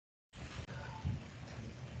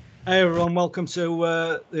Hey everyone, welcome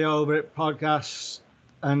to the Over It podcast,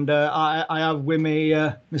 and I have with me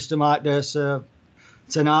Mr. Mike Dirsa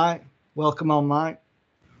tonight. Welcome on, Mike.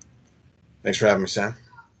 Thanks for having me, Sam.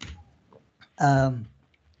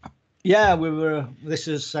 Yeah, we were. This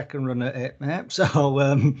is second run at it, mate.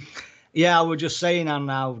 So yeah, I was just saying, and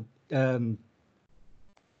now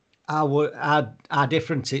how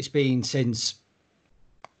different it's been since.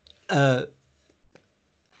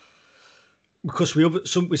 Because with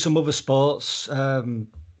some other sports,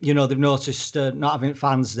 they've noticed not having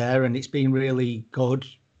fans there, and it's been really good.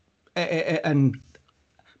 But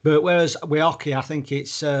whereas with hockey, I think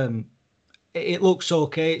it looks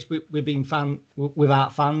okay. We've been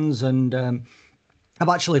without fans, and I've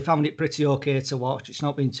actually found it pretty okay to watch. It's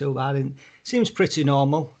not been too bad, and it seems pretty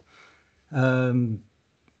normal. We're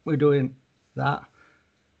doing that.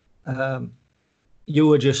 You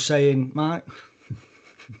were just saying, Mike.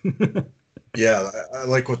 Yeah, I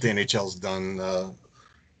like what the NHL's done,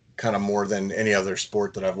 kind of more than any other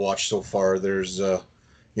sport that I've watched so far. There's,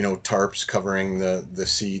 tarps covering the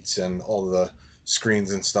seats and all the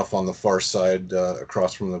screens and stuff on the far side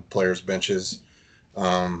across from the players' benches,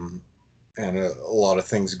 and a lot of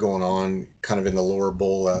things going on kind of in the lower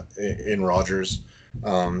bowl in Rogers.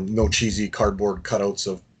 No cheesy cardboard cutouts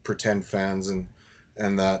of pretend fans and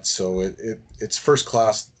that. So it's first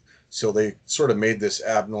class. So they sort of made this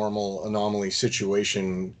abnormal anomaly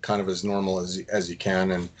situation kind of as normal as you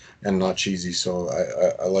can and not cheesy. So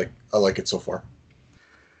I like it so far.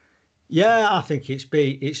 Yeah, I think it's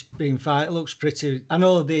been fine. It looks pretty. I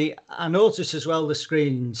noticed as well the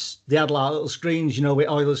screens. They had like little screens, with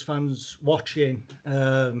Oilers fans watching,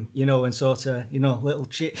 and sort of, little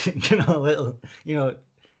little,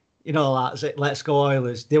 like Let's Go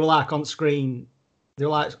Oilers. They were like on screen. They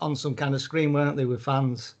were like on some kind of screen, weren't they, with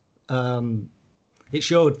fans? It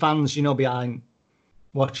showed fans, behind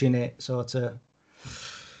watching it, sort of,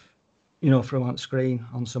 from on screen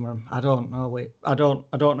on some of them. I don't know. I don't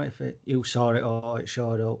know if you saw it or it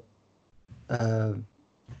showed up.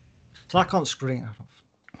 It's like on screen.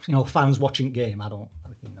 Fans watching game. I don't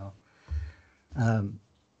know.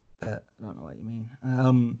 But I don't know what you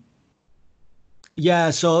mean.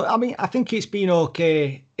 Yeah, so I mean, I think it's been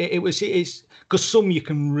okay. It's because some you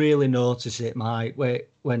can really notice it, Mike,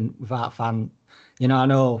 when without fan. I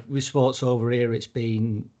know with sports over here, it's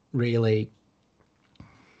been really.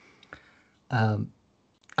 I've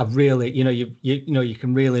really, you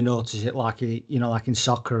can really notice it, like like in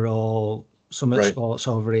soccer or some Right. sports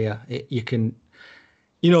over here. You can,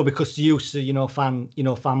 because you used to,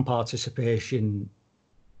 fan participation,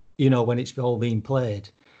 when it's all being played.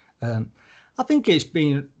 I think it's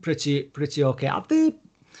been pretty okay. Have they?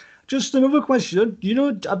 Just another question.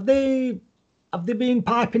 Have they been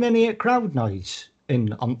piping any crowd noise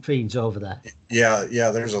on feeds over there? Yeah.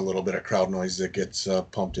 There's a little bit of crowd noise that gets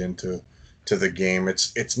pumped into the game.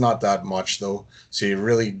 It's not that much though, so you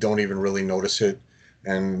really don't even really notice it.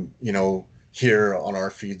 And here on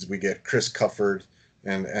our feeds we get Chris Cufford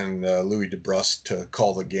and Louis DeBrusque to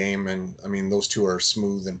call the game, and I mean those two are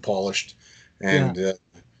smooth and polished, Yeah, and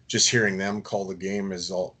just hearing them call the game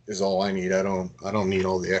is all I need. I don't need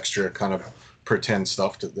all the extra kind of pretend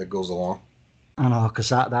stuff that goes along. I know, because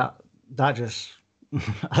that just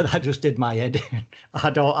that just did my head in. I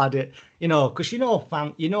did, because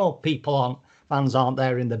people aren't fans aren't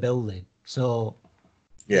there in the building, so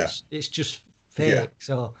Yeah, it's just yeah, fake.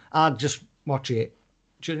 So I'd just watch it,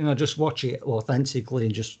 just watch it authentically,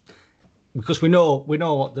 and just because we know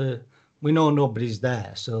nobody's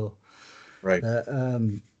there. So right. uh,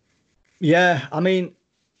 yeah, I mean,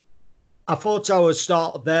 I thought I would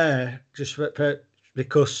start there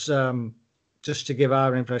because just to give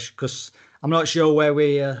our impression, because I'm not sure where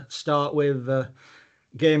we start with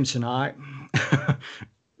game tonight.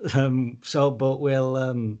 But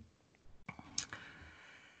we'll.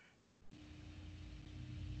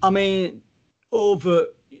 I mean, over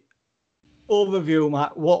overview,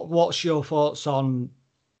 Matt. What's your thoughts on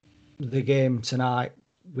the game tonight?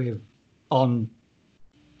 With on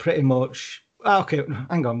pretty much. Okay,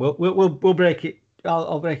 hang on. We'll break it.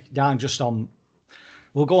 I'll break it down just on.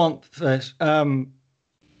 We'll go on first. I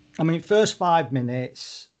mean, first 5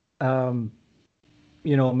 minutes. McDavid.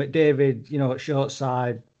 Short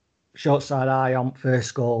side eye on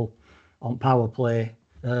first goal on power play.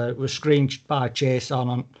 Was screened by Chase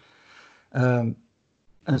on, and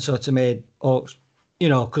sort of made Oaks.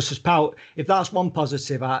 Because there's power. If that's one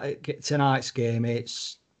positive at tonight's game,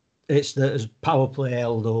 it's that as power play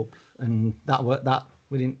held up, and that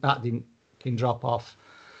didn't can drop off.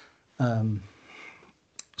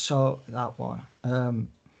 So that one.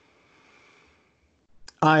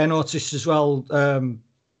 I noticed as well.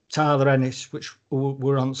 Tyler Ennis, which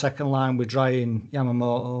were on second line with Dry and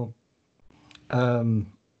Yamamoto.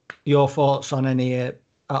 Your thoughts on any of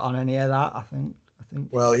that? I think.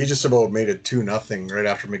 Well, he just about made it 2-0 right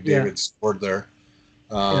after McDavid scored there.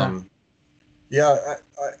 Yeah,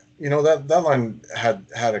 that line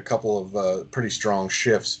had a couple of pretty strong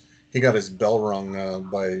shifts. He got his bell rung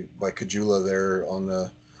by Kajula there on the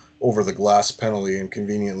over the glass penalty, and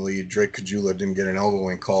conveniently Drake Kajula didn't get an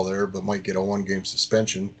elbowing call there, but might get a 1-game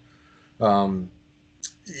suspension. I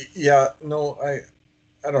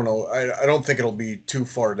don't know. I don't think it'll be too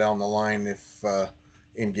far down the line if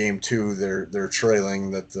in game 2 they're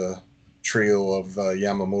trailing, that the trio of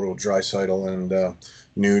Yamamoto, Draisaitl, and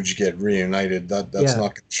Nuge get reunited. That's not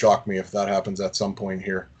going to shock me if that happens at some point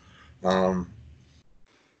here. I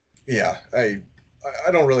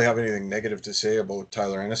don't really have anything negative to say about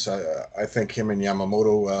Tyler Ennis. I think him and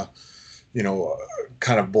Yamamoto,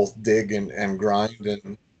 kind of both dig and grind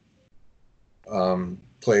and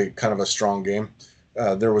play kind of a strong game.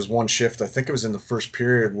 There was one shift, I think it was in the first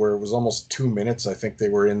period, where it was almost 2 minutes. I think they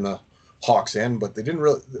were in the Hawks' end, but they didn't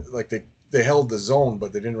really they held the zone,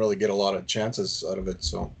 but they didn't really get a lot of chances out of it.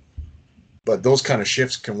 So, but those kind of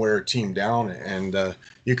shifts can wear a team down, and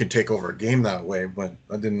you can take over a game that way. But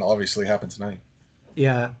that didn't obviously happen tonight.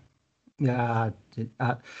 Yeah. Here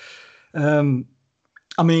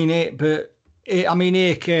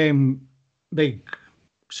came big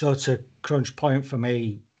sort of crunch point for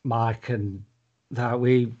me, Mike, and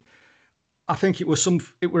that I think it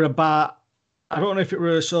were about, I don't know if it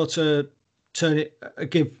were a sort of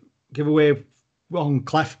give away on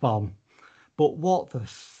Clefbaum, but what the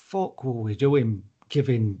fuck were we doing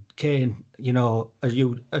giving Kane, a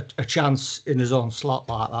chance in his own slot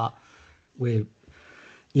like that?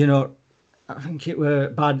 I think it were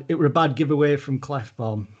bad. It were a bad giveaway from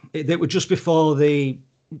Clefbaum. It was just before the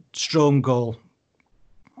Strome goal.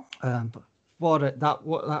 But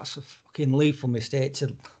that's a fucking lethal mistake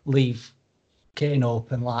to leave Kane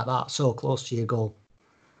open like that, so close to your goal.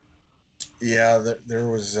 Yeah, there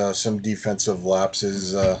was some defensive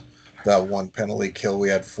lapses. That one penalty kill, we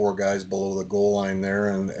had 4 guys below the goal line there,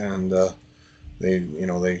 and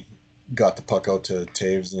they got the puck out to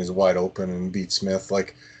Taves, and he's wide open and beat Smith.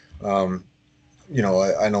 I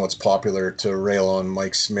know it's popular to rail on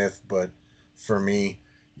Mike Smith, but for me,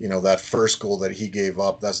 that first goal that he gave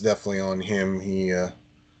up, that's definitely on him. To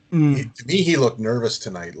me, he looked nervous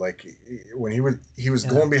tonight. Like when he was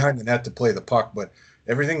going behind the net to play the puck, but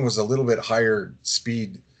everything was a little bit higher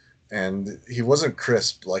speed, and he wasn't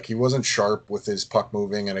crisp. Like he wasn't sharp with his puck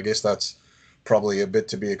moving, and I guess that's probably a bit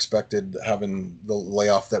to be expected having the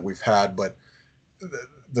layoff that we've had. But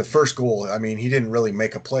the first goal, I mean, he didn't really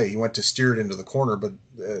make a play. He went to steer it into the corner, but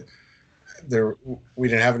we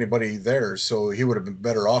didn't have anybody there, so he would have been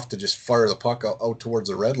better off to just fire the puck out towards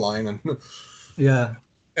the red line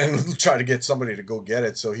and try to get somebody to go get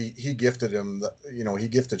it. So he gifted him, he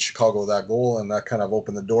gifted Chicago that goal, and that kind of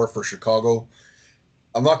opened the door for Chicago.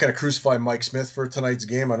 I'm not going to crucify Mike Smith for tonight's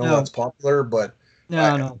game. I know that's popular, but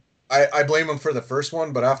I blame him for the first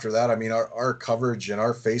one. But after that, I mean, our coverage and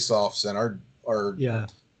our face-offs and our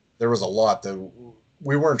there was a lot that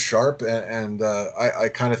we weren't sharp, and I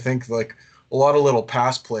kind of think like a lot of little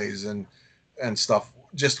pass plays and stuff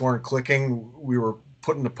just weren't clicking. We were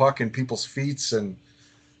putting the puck in people's feet, and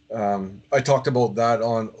I talked about that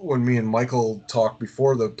on when me and Michael talked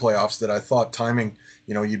before the playoffs, that I thought timing,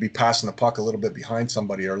 you'd be passing the puck a little bit behind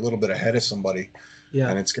somebody or a little bit ahead of somebody,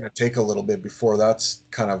 and it's going to take a little bit before that's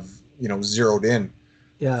kind of zeroed in.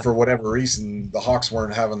 For whatever reason, the Hawks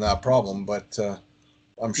weren't having that problem, but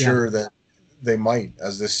I'm sure that they might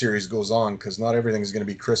as this series goes on, because not everything is going to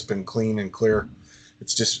be crisp and clean and clear.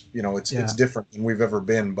 It's just it's different than we've ever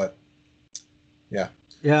been. But I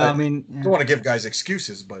mean, don't want to give guys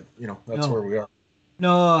excuses, but that's where we are.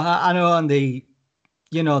 No, I know. On the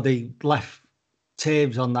the left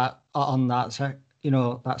Taves on that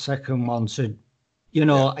that second one. So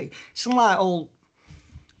it's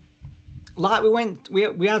like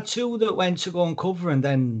we had 2 that went to go and cover, and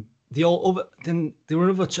then there were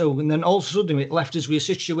other 2, and then all of a sudden it left us with a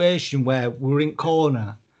situation where we were in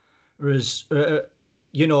corner, right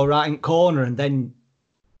in corner, and then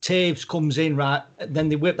Taves comes in, right, then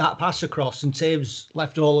they whip that pass across, and Taves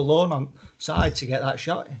left all alone on side to get that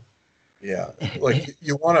shot in. Yeah, like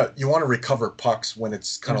you want to recover pucks when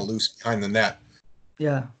it's kind of loose behind the net.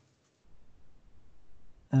 Yeah,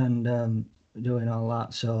 and doing all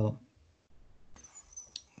that, so.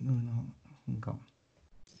 Go.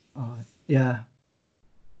 All right. Yeah.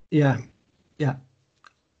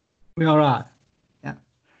 We all right? Yeah.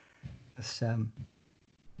 It's,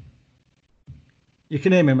 you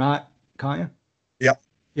can hear me, right? Can't you? Yeah.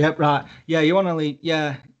 Yeah, right. Yeah, you want to leave.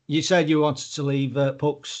 Yeah, you said you wanted to leave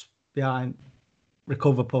pucks behind,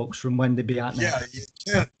 recover pucks from when they're behind net.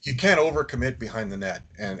 Yeah, you can't overcommit behind the net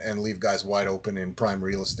and leave guys wide open in prime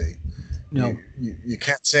real estate. No. You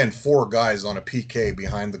can't send four guys on a PK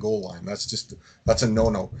behind the goal line. That's a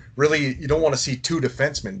no-no. Really, you don't want to see two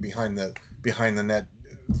defensemen behind the net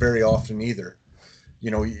very often either.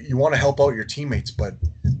 You want to help out your teammates, but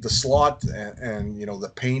the slot and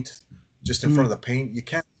the paint just in front of the paint, you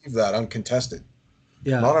can't leave that uncontested.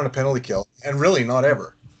 Yeah. Not on a penalty kill, and really not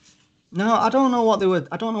ever. No, I don't know what they were.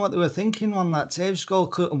 I don't know what they were thinking on that Taves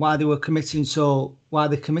goal and why they were why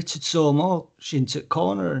they committed so much into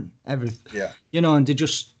corner and everything. Yeah. And they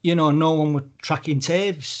just, no one was tracking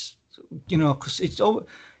Taves. Because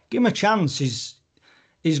give him a chance.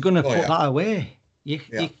 He's going to put that away. You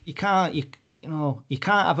can't you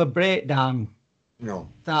can't have a breakdown. No.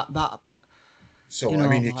 That. So I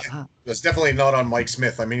mean, that's definitely not on Mike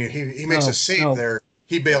Smith. I mean, he makes a save there.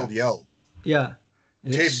 He bailed you out. Yeah.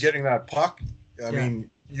 Taves getting that puck. I mean,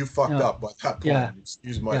 you fucked up at that point. Yeah.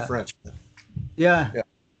 Excuse my French. Yeah.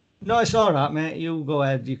 No, it's all right, mate. You go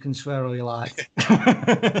ahead. You can swear all you like.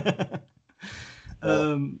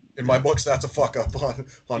 Well, in my books, that's a fuck up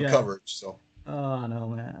on coverage. So. Oh, I know,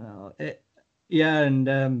 mate. I know.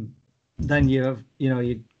 And then you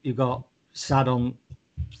got Sad on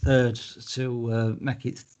third to make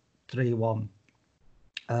it 3-1.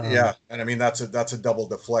 And I mean that's a double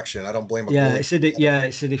deflection. I don't blame him. It's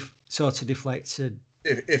sort of deflected.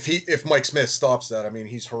 If Mike Smith stops that, I mean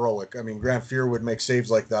he's heroic. I mean Grant Fuhr would make saves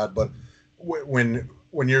like that, but when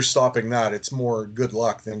you're stopping that, it's more good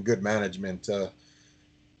luck than good management. I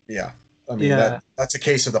mean that's a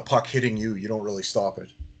case of the puck hitting you. You don't really stop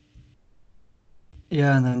it.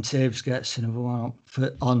 Yeah, and then Taves gets another one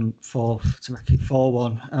on fourth to make it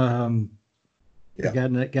 4-1.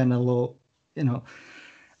 Again, a low,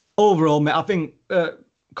 Overall, mate, I think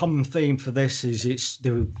common theme for this is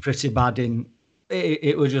they were pretty bad in.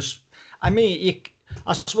 It was just. I mean,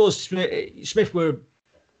 I suppose Smith were.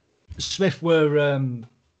 We're on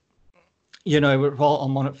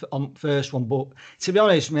first one, but to be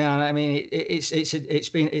honest, man, I mean, it's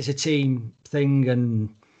a team thing,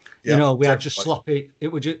 and we had just sloppy. It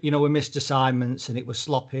was just, we missed assignments, and it was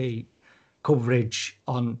sloppy coverage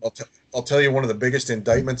on. I'll tell you one of the biggest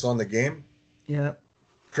indictments on the game. Yeah.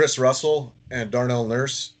 Chris Russell and Darnell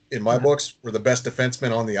Nurse, in my books, were the best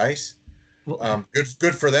defensemen on the ice.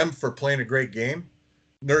 Good for them for playing a great game.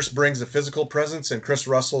 Nurse brings a physical presence, and Chris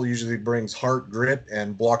Russell usually brings heart, grit,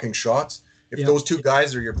 and blocking shots. If those two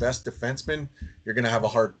guys are your best defensemen, you're going to have a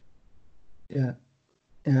hard. Yeah,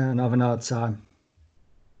 and have an hard time.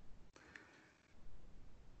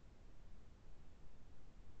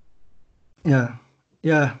 Yeah,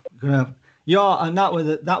 and that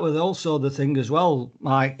was also the thing as well.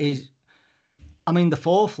 Like, the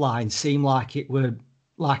fourth line seemed like it were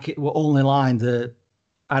only line that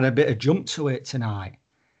had a bit of jump to it tonight.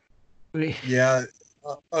 Yeah,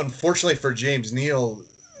 unfortunately for James Neal,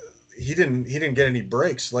 he didn't get any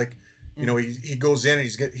breaks. Like, he goes in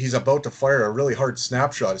and he's about to fire a really hard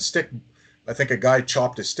snapshot. I think a guy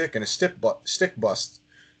chopped his stick and his stick bust.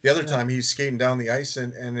 The other time he's skating down the ice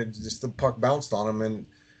and the puck bounced on him, and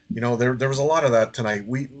there was a lot of that tonight.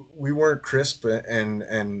 We weren't crisp,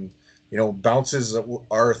 and bounces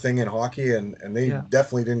are a thing in hockey, and they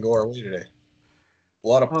definitely didn't go our way today. A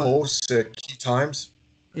lot of posts at key times.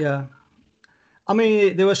 Yeah, I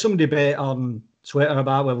mean there was some debate on Twitter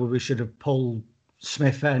about whether we should have pulled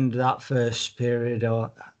Smith end that first period,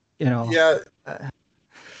 or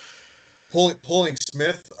pulling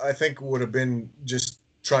Smith, I think would have been just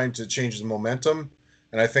trying to change the momentum,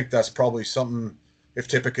 and I think that's probably something. If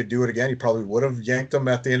Tippett could do it again, he probably would have yanked him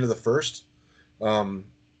at the end of the first.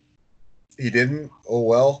 He didn't. Oh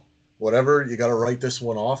well, whatever. You got to write this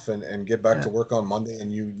one off and get back to work on Monday,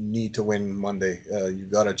 and you need to win Monday.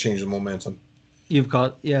 You've got to change the momentum. You've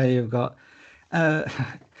got. But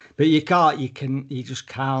you just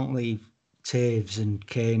can't leave Taves and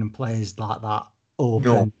Kane and players like that open.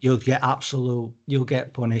 No. You'll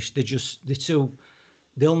get punished.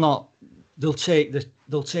 They'll take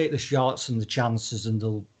the shots and the chances,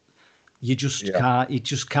 and you just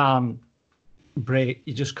can't break.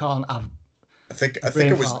 You just can't have. I think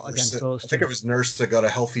it was Nurse that got a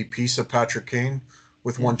healthy piece of Patrick Kane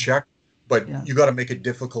with one check, but you got to make it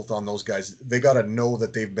difficult on those guys. They got to know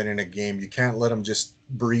that they've been in a game. You can't let them just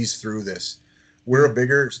breeze through this. We're a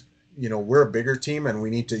bigger team, and we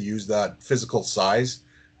need to use that physical size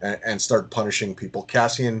and start punishing people.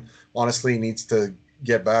 Cassian honestly needs to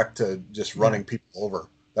get back to just running people over.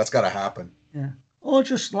 That's got to happen. Yeah, or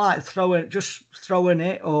just like throwing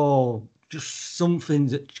it, or just something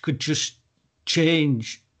that could just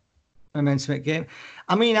change momentum at game.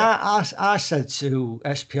 I mean, I said to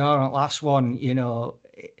SPR on the last one,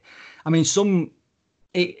 I mean, some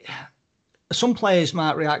players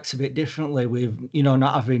might react a bit differently with,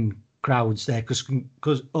 not having crowds there because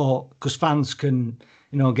fans can,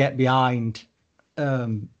 get behind,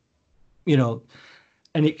 and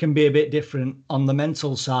it can be a bit different on the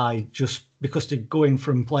mental side, just because they're going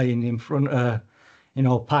from playing in front of,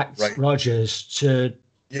 packed Rogers to,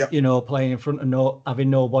 playing in front of having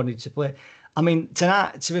nobody to play. I mean,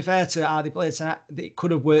 tonight, to be fair to how they played tonight, it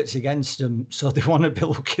could have worked against them, so they want to be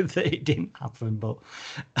lucky that it didn't happen.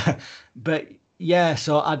 But yeah,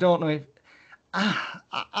 so I don't know if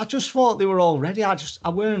I just thought they were all ready. I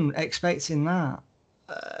weren't expecting that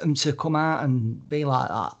to come out and be like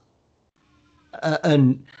that.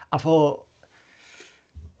 And I thought,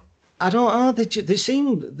 I don't know. They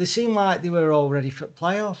seemed like they were all ready for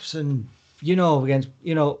playoffs, and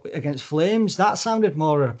against Flames, that sounded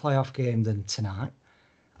more of a playoff game than tonight.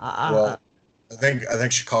 I think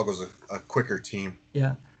Chicago's a quicker team.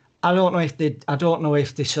 Yeah, I don't know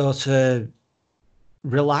if they sort of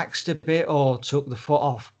relaxed a bit or took the foot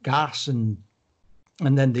off gas, and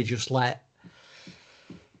then they just let,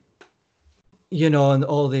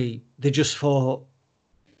 they just thought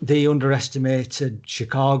they underestimated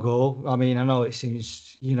Chicago. I mean, I know it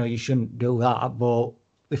seems, you shouldn't do that, but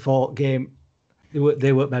they thought they were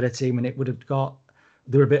a better team, and it would have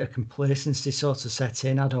there were a bit of complacency sort of set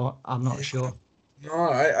in. I'm not sure. No,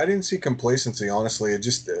 I didn't see complacency, honestly. It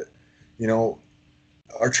just,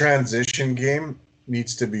 our transition game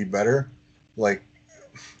needs to be better. Like,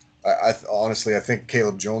 honestly, I think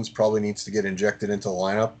Caleb Jones probably needs to get injected into the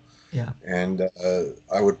lineup. Yeah. And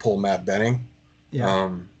I would pull Matt Benning.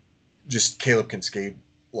 Yeah. Just Caleb can skate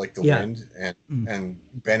like the wind, and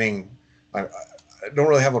Benning, I don't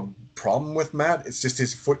really have a problem with Matt. It's just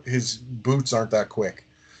his boots aren't that quick.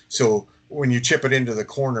 So when you chip it into the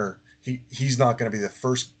corner, he's not going to be the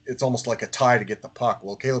first. It's almost like a tie to get the puck.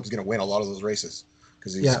 Well, Caleb's going to win a lot of those races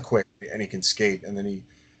because he's quick and he can skate, and then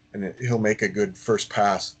he'll make a good first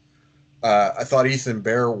pass. I thought Ethan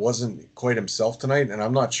Bear wasn't quite himself tonight, and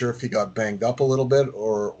I'm not sure if he got banged up a little bit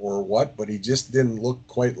or what, but he just didn't look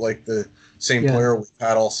quite like the same player we've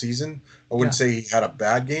had all season. I wouldn't say he had a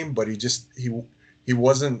bad game, but he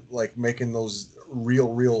wasn't like making those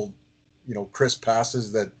real, crisp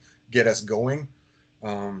passes that get us going.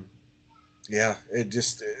 It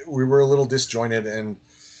just, we were a little disjointed, and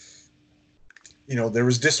there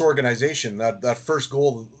was disorganization. That first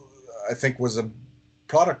goal, I think, was a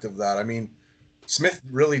product of that. I mean, Smith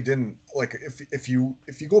really didn't, like, if you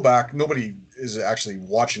go back, nobody is actually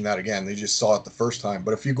watching that again. They just saw it the first time.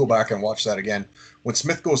 But if you go back and watch that again, when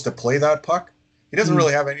Smith goes to play that puck, he doesn't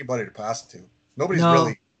really have anybody to pass it to.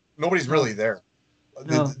 Nobody's really there.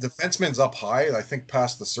 No. The defenseman's up high, I think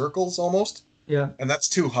past the circles almost. Yeah. And that's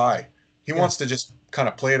too high. He wants to just kind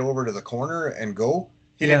of play it over to the corner and go.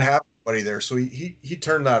 He didn't have anybody there. So he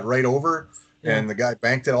turned that right over. Yeah. And the guy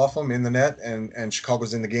banked it off him in the net, and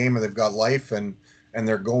Chicago's in the game, and they've got life, and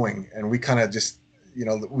they're going. And we kind of just,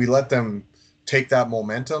 we let them take that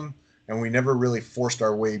momentum, and we never really forced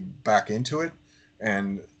our way back into it.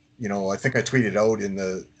 And, I think I tweeted out in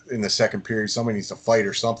the second period, somebody needs to fight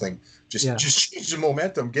or something. Just change the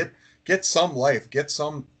momentum, get some life, get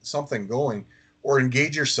something going, or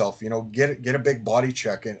engage yourself, get a big body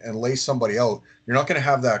check and lay somebody out. You're not going to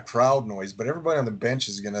have that crowd noise, but everybody on the bench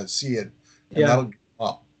is going to see it. And that'll get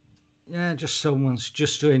up. Yeah, just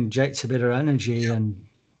to inject a bit of energy and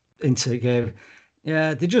into the game.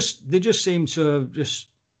 Yeah, they just seem to have just.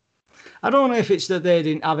 I don't know if it's that they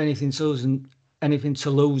didn't have anything to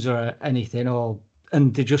lose or anything,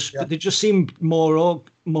 and they just seemed more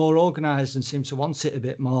organized and seemed to want it a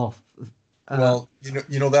bit more. Well,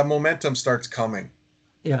 that momentum starts coming.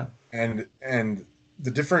 Yeah, and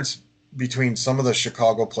the difference between some of the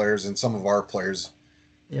Chicago players and some of our players.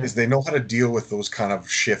 Yeah. Is they know how to deal with those kind of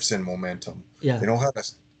shifts in momentum. Yeah. They know how to,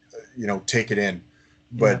 take it in.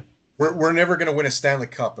 But we're never going to win a Stanley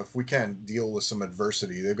Cup if we can't deal with some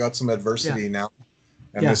adversity. They've got some adversity now,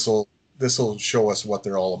 and this will show us what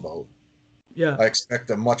they're all about. Yeah. I expect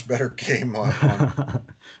a much better game on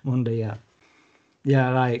Monday. Yeah.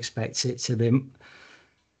 Yeah, I expect it to be.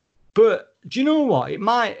 But do you know what? It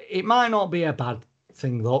might not be a bad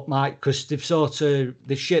thing though, Mike, because they've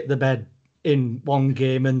shit the bed in one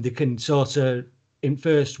game, and they can sort of, in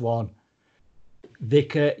first one, they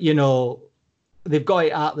can, they've got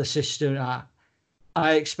it out of the system.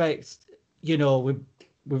 I expect, we've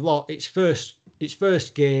lost. It's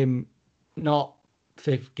first game, not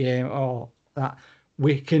fifth game or that.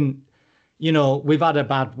 We can, we've had a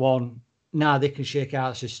bad one. now they can shake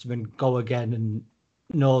out the system and go again and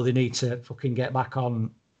know they need to fucking get back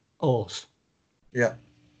on horse. Yeah.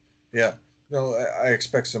 Yeah. No, I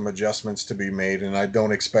expect some adjustments to be made, and I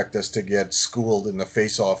don't expect us to get schooled in the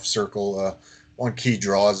face-off circle on key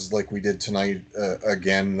draws like we did tonight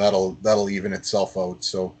again. That'll even itself out.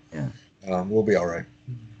 So Yeah. We'll be all right.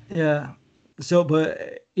 Yeah. So,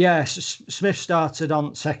 but yeah, Smith started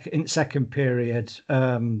on second period.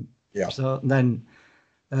 Yeah. So then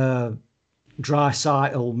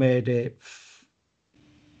Draisaitl made it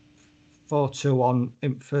 4-2 on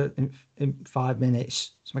in 5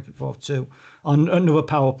 minutes to make it 4-2 on another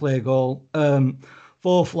power play goal.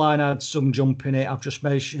 Fourth line had some jump in it. I've just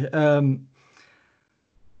mentioned.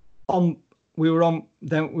 We were on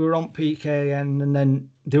PKN, and then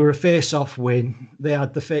they were a face-off win. They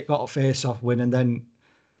had got a face-off win, and then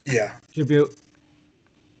tribute.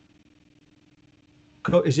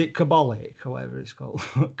 Is it Kabolic or whatever it's called?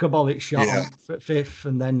 Kabolic shot on fifth,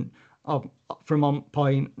 and then from on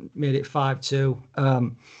point made it 5-2.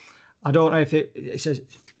 I don't know if it says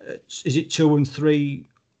is it 2 and 3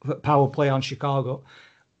 power play on Chicago.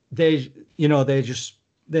 They just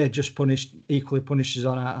punished equally punishes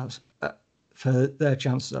on us for their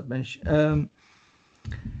chances. I'd mention.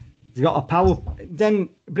 They got a power. Then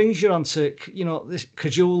brings you on to this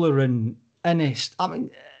Kajula and Ennis. I mean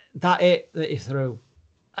that he threw.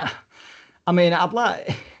 I mean I'd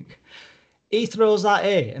like he throws that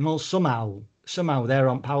and well, somehow they're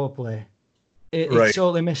on power play. It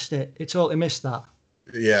totally missed it. It totally missed that.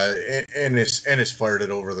 Yeah, Ennis fired it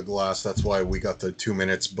over the glass. That's why we got the 2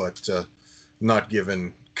 minutes, but not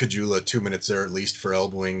giving Kajula 2 minutes there at least for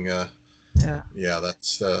elbowing. Yeah,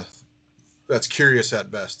 that's curious at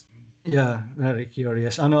best. Yeah, very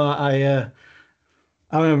curious. I know.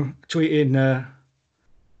 I'm tweeting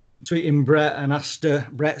Brett and asked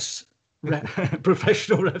Brett's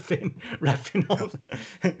professional reffing on.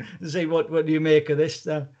 Say what do you make of this?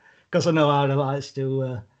 Because I know how he likes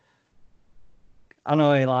to. I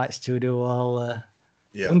know he likes to do all.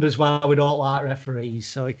 Wonders why we don't like referees,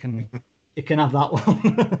 so he can have that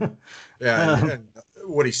one. And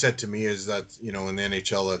what he said to me is that in the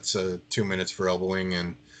NHL it's 2 minutes for elbowing,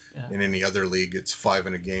 and in any other league it's 5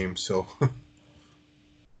 in a game. So.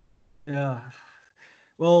 Yeah.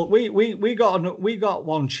 Well, we got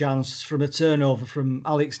one chance from a turnover from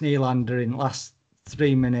Alex Nylander in the last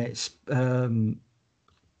 3 minutes. And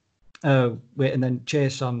then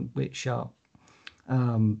chase on with shot.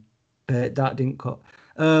 But that didn't cut.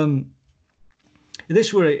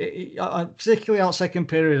 This were particularly out second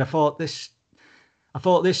period. I thought this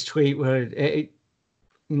tweet where it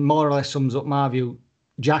more or less sums up my view.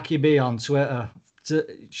 Jackie B on Twitter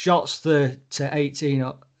shots to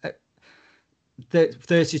 18.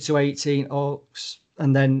 30 to 18 Oaks,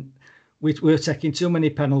 and then we were taking too many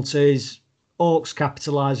penalties. Oaks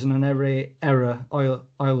capitalising on every error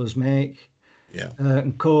Oilers make.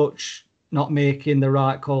 And coach not making the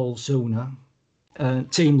right call sooner.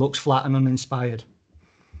 Team looks flat and uninspired.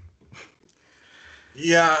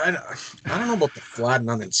 Yeah, I don't know about the flat and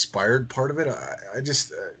uninspired part of it. I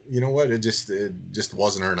just you know what, it just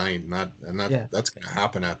wasn't our night, and that's going to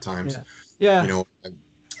happen at times. Yeah.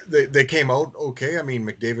 They came out okay. I mean,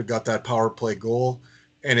 McDavid got that power play goal,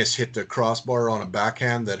 and it's hit the crossbar on a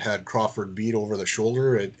backhand that had Crawford beat over the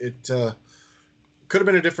shoulder. It could have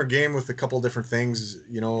been a different game with a couple different things.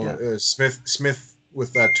 Smith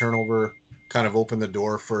with that turnover kind of opened the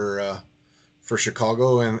door for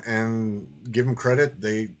Chicago, and give them credit.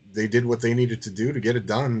 They did what they needed to do to get it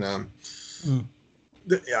done. I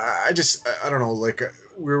don't know, like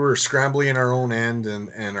we were scrambling in our own end,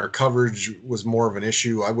 and our coverage was more of an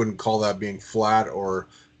issue. I wouldn't call that being flat or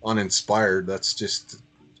uninspired. That's just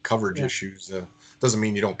coverage issues. Doesn't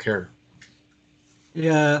mean you don't care.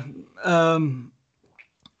 Yeah. I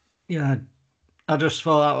just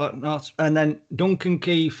thought that not. And then Duncan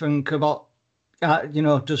Keith and Kabot,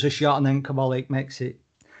 does a shot, and then Kabolic makes it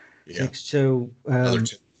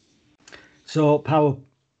 6-2. So power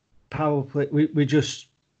play. We just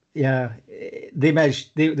they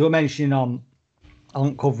were mentioning on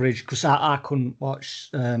coverage because I couldn't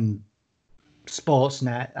watch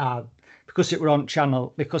Sportsnet because it were on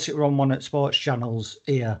one of the sports channels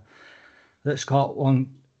here that's got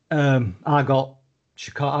one. I got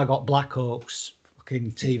Blackhawks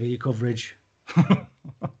fucking TV coverage.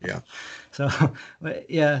 So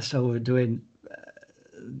we're doing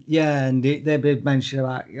and they did mention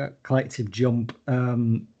about collective jump.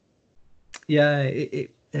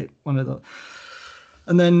 It one of those.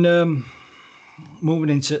 And then moving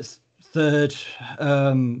into third,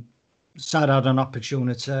 Sad had an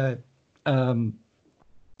opportunity.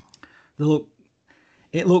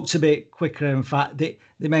 it looked a bit quicker. In fact, they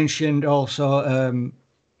mentioned also,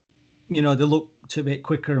 they looked a bit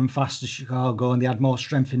quicker and faster Chicago, and they had more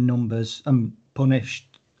strength in numbers and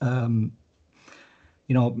punished, you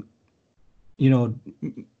know,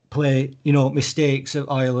 mistakes of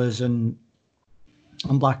Oilers and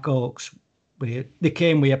Blackhawks. They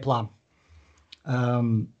came with a plan,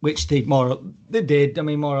 which they did. I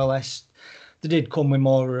mean, more or less, they did come with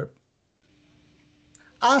more.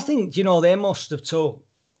 I think they must have took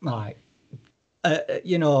like,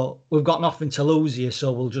 we've got nothing to lose here,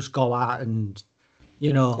 so we'll just go out and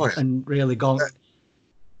and really go.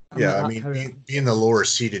 Yeah, I mean, being the lower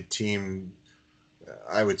seeded team,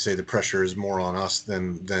 I would say the pressure is more on us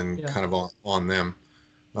than kind of on them.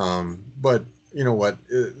 But you know what?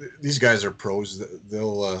 These guys are pros.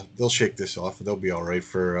 They'll shake this off. They'll be all right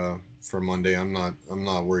for Monday. I'm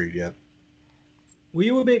not worried yet. Were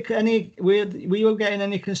you getting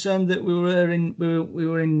any concern that we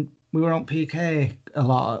were on PK a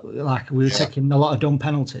lot, like we were taking a lot of dumb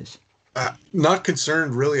penalties? Not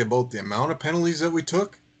concerned really about the amount of penalties that we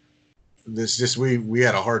took. This just we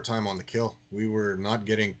had a hard time on the kill. We were not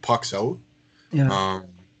getting pucks out. Yeah.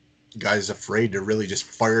 Guys afraid to really just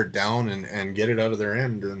fire it down and get it out of their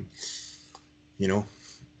end. And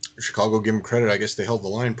Chicago, give them credit. I guess they held the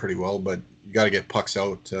line pretty well, but you got to get pucks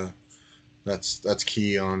out. That's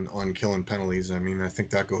key on killing penalties. I mean, I think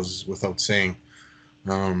that goes without saying.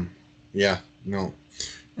 Got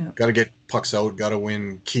to get pucks out. Got to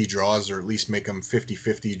win key draws, or at least make them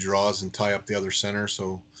 50-50 draws and tie up the other center.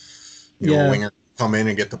 So winger come in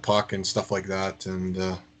and get the puck and stuff like that. And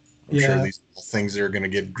I'm sure these things are going to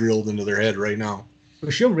get drilled into their head right now.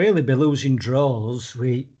 We should really be losing draws.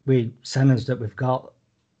 We centers that we've got.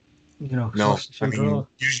 No, I mean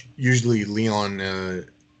usually Leon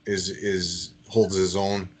is holds his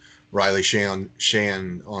own. Riley Shan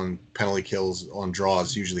on penalty kills on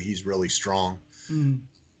draws. Usually he's really strong. Mm.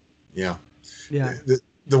 Yeah. Yeah.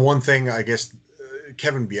 The one thing I guess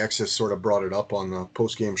Kevin Bieksa sort of brought it up on the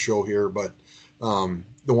post game show here, but the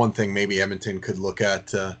one thing maybe Edmonton could look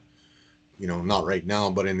at, not right now,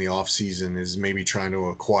 but in the off season, is maybe trying to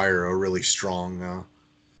acquire a really strong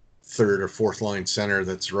third or fourth line center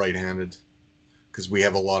that's right-handed, because we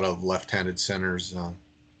have a lot of left-handed centers.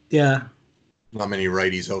 Not many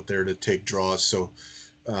righties out there to take draws. So,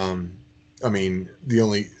 I mean,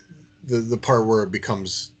 the part where it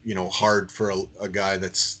becomes, hard for a guy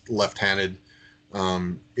that's left-handed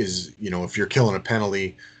is, if you're killing a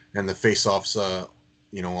penalty and the face-off's, on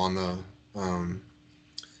the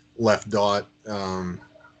left dot,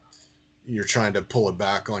 you're trying to pull it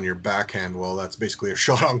back on your backhand. Well, that's basically a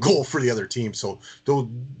shot on goal for the other team. So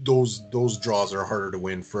those draws are harder to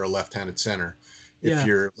win for a left-handed center. If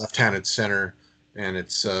you're left-handed center and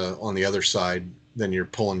it's on the other side, then you're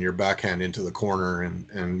pulling your backhand into the corner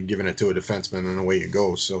and giving it to a defenseman, and away you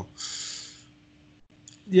go. So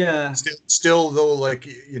still though, like,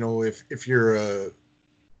 if you're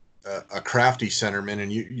a crafty centerman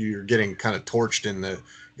and you're getting kind of torched in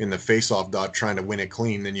the face-off dot trying to win it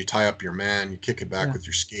clean, then you tie up your man, you kick it back with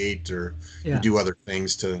your skate, or you do other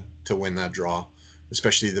things to win that draw,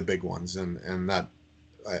 especially the big ones. And that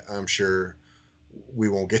I'm sure we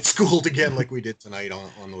won't get schooled again like we did tonight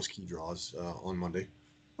on those key draws on Monday.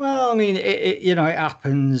 Well, I mean, it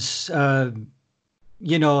happens.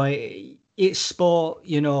 It's sport.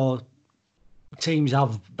 Teams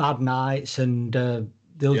have bad nights, and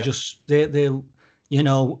they'll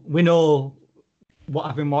we know, what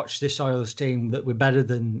having watched this Oilers team, that we're better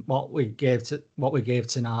than what we gave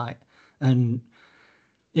tonight, and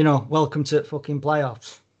welcome to fucking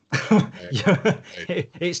playoffs. Right.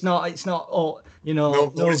 It's not all,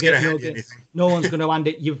 no one's going to hand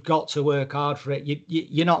it. You've got to work hard for it.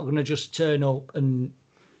 You're not going to just turn up and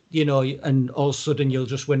and all of a sudden you'll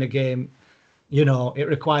just win a game. It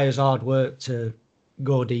requires hard work to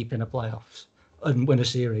go deep in a playoffs and win a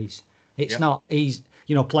series. It's not easy.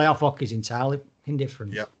 Playoff hockey is entirely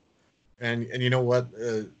indifferent. Yeah. And you know what,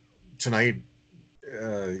 tonight,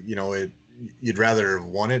 you'd rather have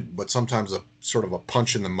won it, but sometimes a sort of a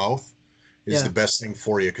punch in the mouth is the best thing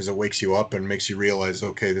for you, because it wakes you up and makes you realize,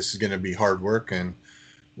 okay, this is going to be hard work and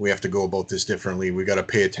we have to go about this differently. We got to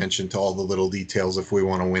pay attention to all the little details if we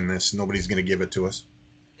want to win this. Nobody's going to give it to us.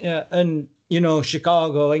 Yeah. And,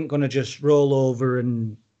 Chicago ain't going to just roll over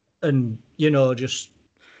and just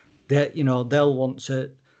that, they'll want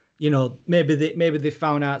to, maybe they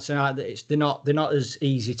found out tonight that they're not as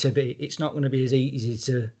easy to be. It's not going to be as easy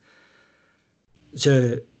to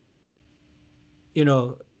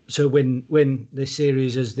win this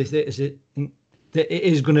series as it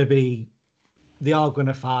is going to be. They are going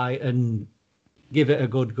to fight and give it a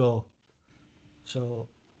good go. So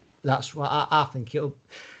that's what I think it'll,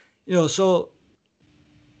 so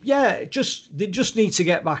yeah, they just need to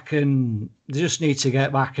get back and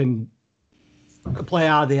play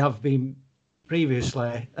how they have been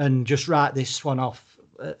previously and just write this one off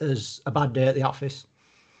as a bad day at the office.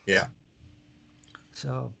 Yeah.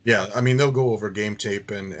 So yeah, I mean they'll go over game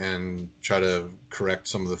tape and try to correct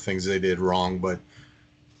some of the things they did wrong, but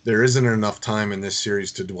there isn't enough time in this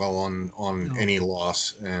series to dwell on any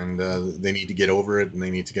loss, and they need to get over it and they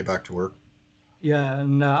need to get back to work. Yeah,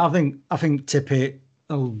 and I think Tippett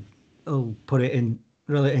will put it in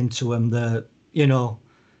really into him that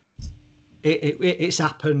it's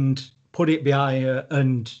happened, put it behind you,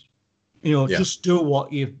 and just do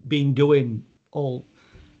what you've been doing all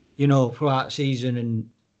throughout the season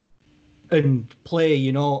and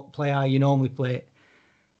play how you normally play.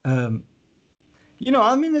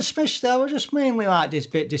 I mean, especially I was just mainly like this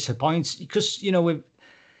bit disappointed because we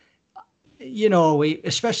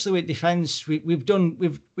especially with defense we've done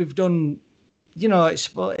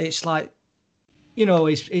it's like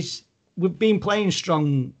it's we've been playing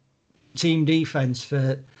strong team defense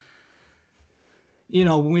for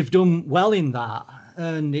we've done well in that,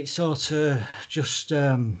 and it's sort of just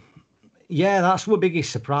that's my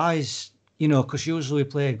biggest surprise, because usually we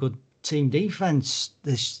play a good team defense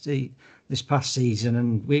this past season,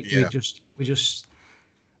 and we just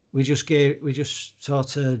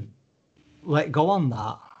sort of let go on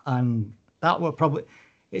that, and that were probably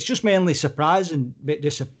it's just mainly surprising, bit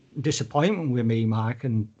disappointment with me, Mike,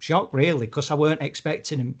 and shock really, because I weren't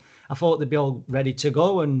expecting him. I thought they'd be all ready to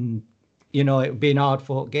go, and it would be an hard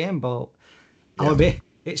fought game, but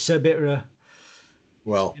it's a bit of a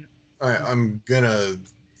well. I'm gonna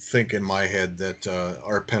think in my head that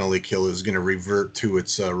our penalty kill is going to revert to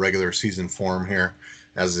its regular season form here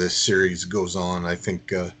as this series goes on. I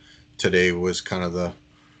think today was kind of the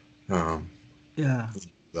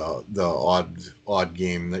odd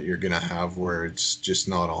game that you're going to have where it's just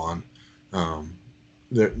not on.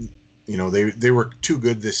 They were too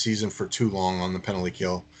good this season for too long on the penalty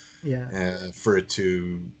kill. Yeah. For it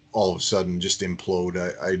to all of a sudden just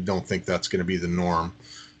implode, I don't think that's going to be the norm.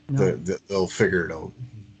 No. They'll figure it out.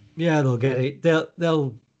 Yeah, they'll get it.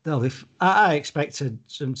 They'll. I expected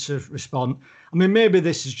them to respond. I mean, maybe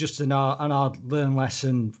this is just an hard learn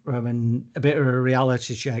lesson and a bit of a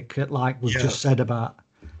reality check, like we've just said about.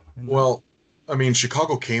 Well, I mean,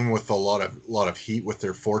 Chicago came with a lot of heat with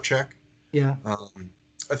their forecheck. Yeah.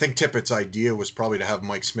 I think Tippett's idea was probably to have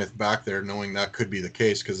Mike Smith back there, knowing that could be the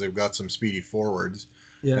case because they've got some speedy forwards,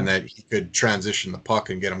 and that he could transition the puck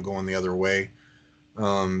and get them going the other way.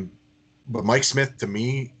 But Mike Smith, to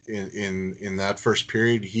me, in that first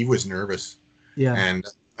period, he was nervous. Yeah. And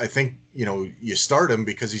I think, you start him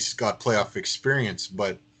because he's got playoff experience,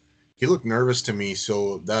 but he looked nervous to me.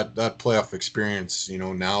 So that playoff experience,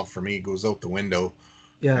 now for me goes out the window.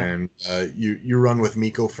 Yeah. And you run with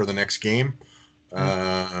Mikko for the next game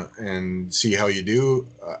and see how you do.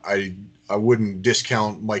 I wouldn't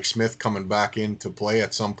discount Mike Smith coming back into play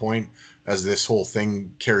at some point as this whole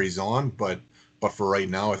thing carries on, but for right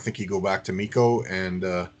now, I think you go back to Mikko, and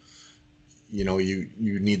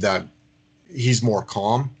you need that. He's more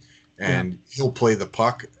calm, and he'll play the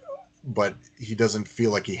puck, but he doesn't feel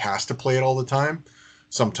like he has to play it all the time.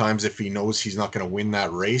 Sometimes, if he knows he's not going to win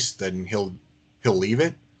that race, then he'll leave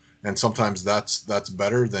it, and sometimes that's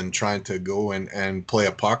better than trying to go and play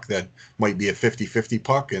a puck that might be a 50-50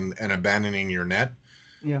 puck and abandoning your net.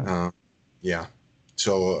 Yeah.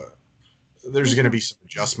 So there's going to be some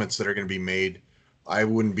adjustments that are going to be made. I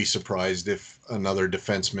wouldn't be surprised if another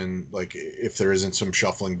defenseman, like if there isn't some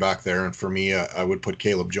shuffling back there. And for me, I would put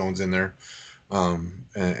Caleb Jones in there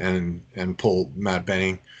and pull Matt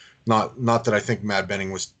Benning. Not that I think Matt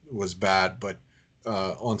Benning was bad, but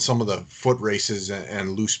on some of the foot races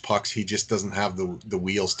and loose pucks, he just doesn't have the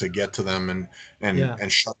wheels to get to them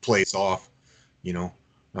and shut plays off.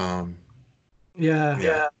 I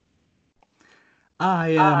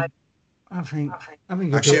think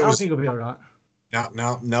it'll be all right. Now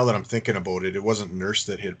that I'm thinking about it, it wasn't Nurse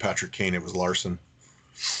that hit Patrick Kane; it was Larson.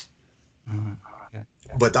 Okay.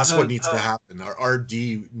 But that's what needs to happen. Our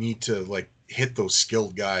D need to hit those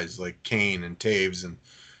skilled guys like Kane and Taves and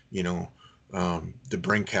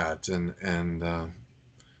DeBrincat and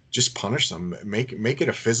just punish them. Make it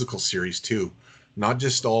a physical series too, not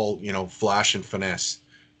just all flash and finesse.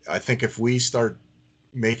 I think if we start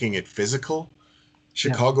making it physical,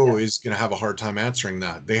 Chicago is going to have a hard time answering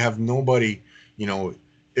that. They have nobody.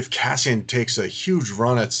 If Cassian takes a huge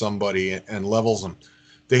run at somebody and levels them,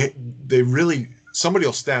 they really, somebody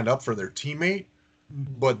will stand up for their teammate,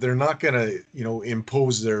 but they're not going to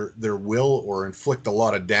impose their will or inflict a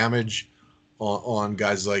lot of damage on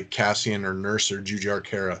guys like Cassian or Nurse or Jujhar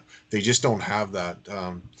Khaira. They just don't have that.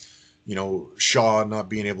 Shaw not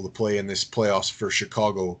being able to play in this playoffs for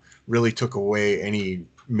Chicago really took away any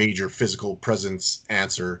major physical presence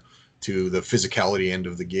answer to the physicality end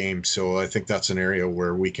of the game. So I think that's an area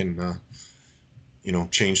where we can,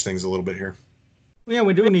 change things a little bit here. Yeah,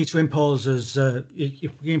 we do need to impose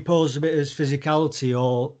if we impose a bit as physicality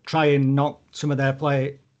or try and knock some of their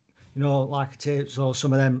play, like a tapes or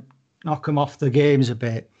some of them, knock them off the games a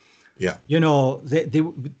bit. Yeah. They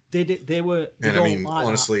were. And I mean,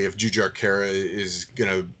 honestly, if Jujhar Khaira is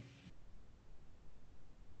gonna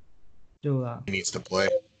do that, he needs to play.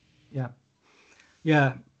 Yeah.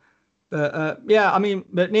 I mean,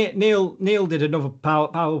 but Neil did another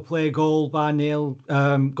power play goal by Neil.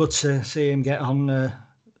 Good to see him get on the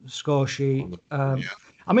score sheet. I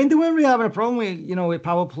mean, they weren't really having a problem with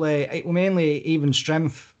power play. It was mainly even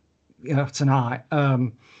strength, tonight.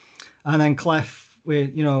 And then Clef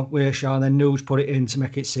with Shaw, and then Nuge put it in to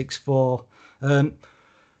make it 6-4.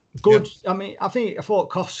 Good. Yeah. I mean, I thought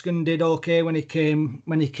Koskin did okay when he came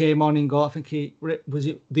on in goal. I think he was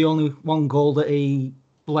it the only one goal that he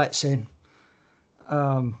lets in.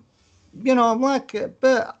 I'm like,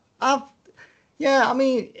 but I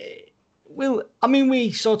mean,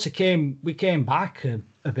 we sort of came back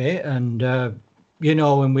a bit, and and we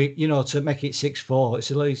to make it 6-4,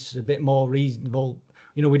 it's at least a bit more reasonable.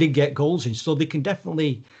 We did get goals in, so they can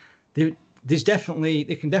definitely get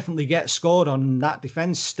scored on that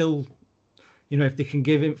defense still. If they can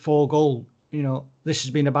give it 4 goals, this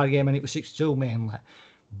has been a bad game and it was 6-2 mainly.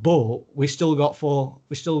 But we still got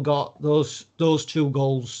those 2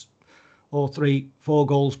 goals or 4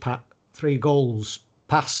 goals, 3 goals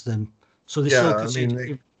past them. So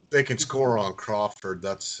they can score on Crawford.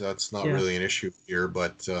 That's not really an issue here,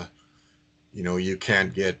 but you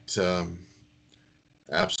can't get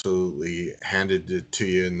absolutely handed to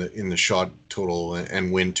you in the shot total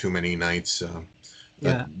and win too many nights.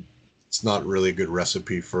 It's not really a good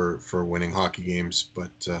recipe for winning hockey games,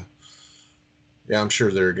 but I'm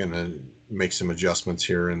sure they're going to make some adjustments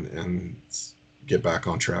here and get back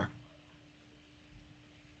on track.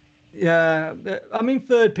 Yeah, I mean,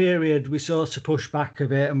 third period we sort of pushed back a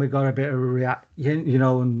bit and we got a bit of a reaction,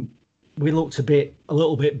 and we looked a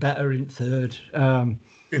little bit better in third.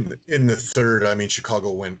 In the third, I mean,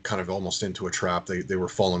 Chicago went kind of almost into a trap. They were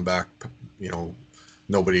falling back,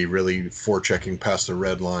 nobody really forechecking past the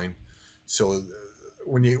red line. So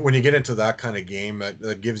when you get into that kind of game,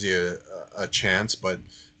 that gives you a chance, but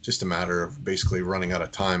just a matter of basically running out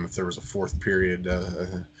of time. If there was a fourth period,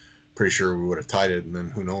 pretty sure we would have tied it, and then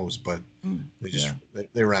who knows? But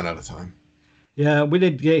they ran out of time. Yeah, we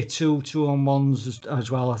did get 2 2-on-1s as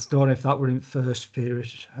well. I don't know if that were in first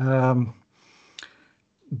period.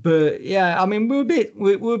 But I mean, we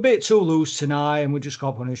were a bit too loose tonight, and we just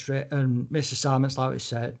got punished for it and missed assignments, like we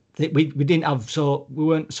said. We didn't have we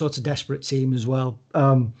weren't sort of desperate team as well.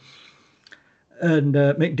 And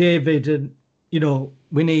McDavid, and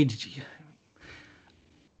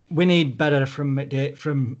we need better from McDavid,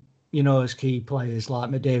 from as key players like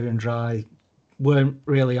McDavid and Dry weren't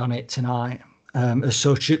really on it tonight. As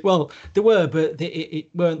such, well, they were, but it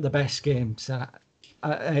weren't the best game. So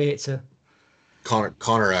I hate to.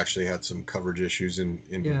 Connor actually had some coverage issues in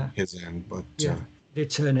his end, but they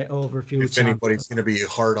turn it over a few times. If anybody's going to be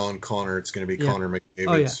hard on Connor, it's going to be Connor McDavid.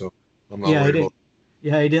 Oh, yeah. So I'm not worried about.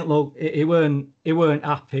 Yeah, he didn't look. He weren't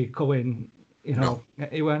happy going. No.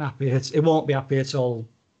 He weren't happy. It won't be happy at all.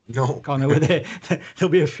 No, Connor with it.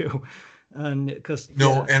 There'll be a few, and because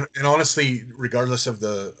and honestly, regardless of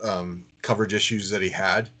the coverage issues that he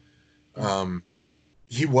had,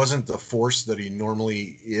 he wasn't the force that he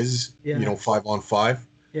normally is. 5-on-5.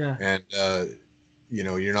 Yeah. And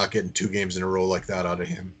you're not getting 2 games in a row like that out of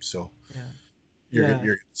him. So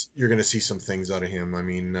you're going to see some things out of him. I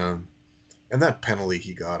mean, and that penalty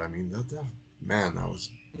he got. I mean, that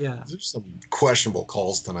was There's some questionable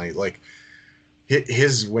calls tonight. Like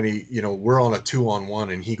his when he we're on a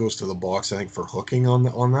 2-on-1 and he goes to the box. I think for hooking on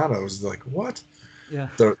that. I was like, what? Yeah.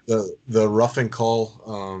 The roughing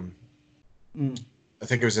call. I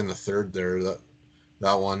think it was in the third there.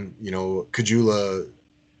 That one, Kajula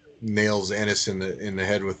nails Ennis in the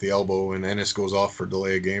head with the elbow, and Ennis goes off for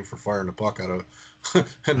delay of game for firing the puck out of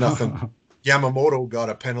nothing. Yamamoto got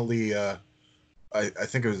a penalty. I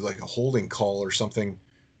think it was like a holding call or something,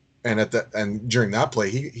 and during that play,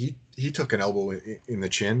 he took an elbow in the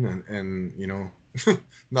chin, and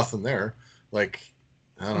nothing there. Like,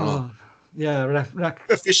 I don't know. Yeah,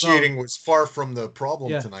 officiating was far from the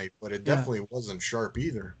problem tonight, but it definitely wasn't sharp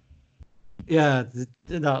either. Yeah,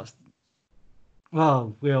 that's.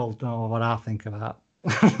 Well, we all know what I think about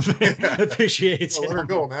Appreciate Well, it. let her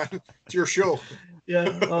go, man. It's your show.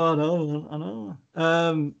 Yeah. Oh, I know.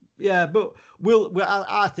 Yeah, but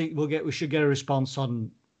I think we should get a response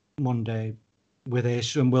on Monday with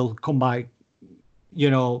this, and we'll come back.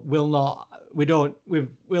 We'll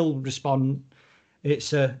respond. It's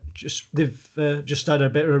they've just had a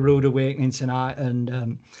bit of a rude awakening tonight,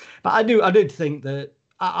 and but I did think that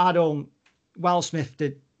I don't. While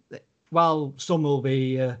some will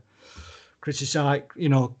be criticise,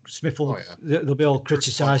 Smith will they'll be all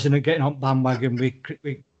criticising and getting on bandwagon. We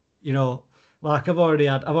like I've already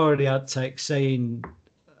had text saying,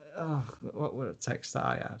 what were the text that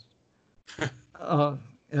I had?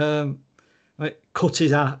 Like, cut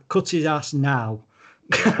his ass now.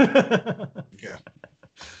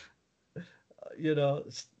 Yeah.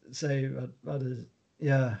 Say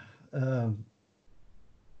yeah.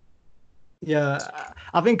 Yeah,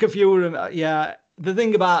 I think if you were, the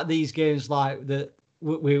thing about these games like that,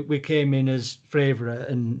 we came in as favourite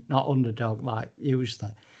and not underdog like usually,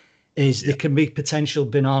 is there can be potential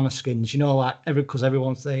banana skins, like because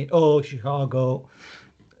everyone's saying, oh, Chicago,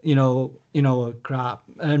 crap,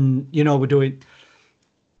 and we're doing,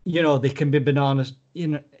 they can be bananas,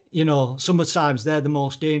 sometimes they're the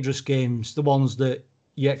most dangerous games, the ones that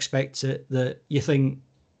you expect it, that you think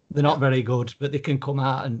they're not very good, but they can come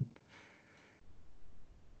out and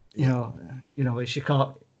you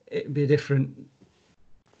can't. It'd be different.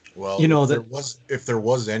 Well, if there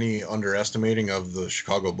was any underestimating of the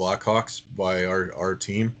Chicago Blackhawks by our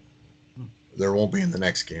team, there won't be in the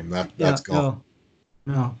next game. That's gone.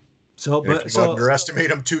 No. So, and if you underestimate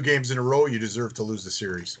them 2 games in a row, you deserve to lose the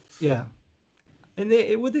series. Yeah. And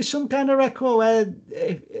would there some kind of record where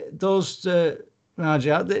those? No,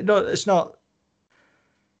 it's not.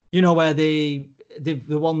 Where the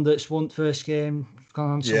one that's won first game.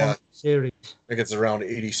 Series. I think it's around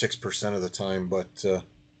 86% of the time, but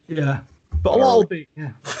but a lot will be,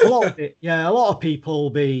 a lot of people will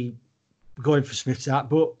be going for Smith's out.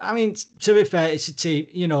 But I mean, to be fair, it's a team.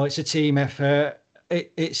 It's a team effort.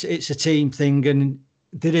 It's a team thing, and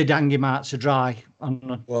they did hang him out to dry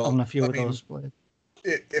on a few of those players.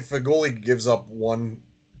 If a goalie gives up one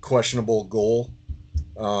questionable goal,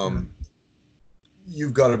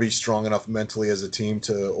 you've got to be strong enough mentally as a team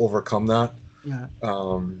to overcome that. Yeah.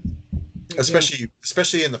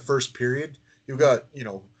 Especially in the first period, you've got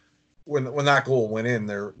when that goal went in,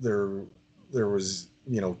 there was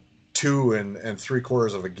 2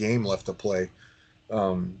 3/4 of a game left to play,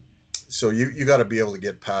 so you got to be able to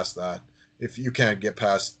get past that. If you can't get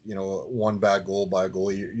past one bad goal by a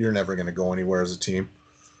goalie, you're never going to go anywhere as a team.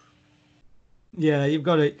 Yeah, you've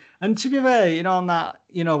got it. And to be fair, on that,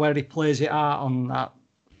 where he plays it out on that.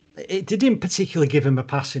 It didn't particularly give him a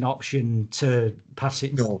passing option to pass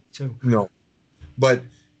it to. No. But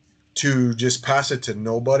to just pass it to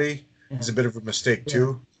nobody is a bit of a mistake,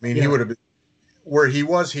 too. I mean, he would have been where he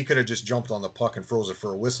was, he could have just jumped on the puck and froze it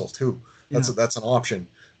for a whistle, too. That's an option.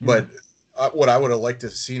 But what I would have liked to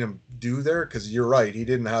have seen him do there, because you're right, he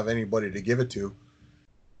didn't have anybody to give it to.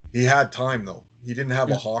 He had time, though. He didn't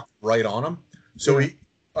have a hawk right on him. So,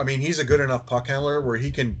 he's a good enough puck handler where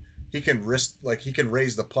he can raise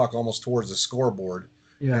the puck almost towards the scoreboard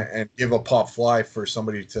and give a pop fly for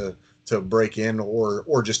somebody to break in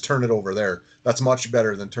or just turn it over there. That's much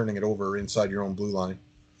better than turning it over inside your own blue line.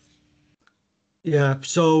 Yeah.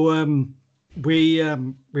 So we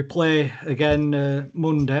play again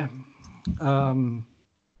Monday, and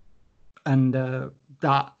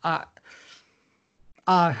that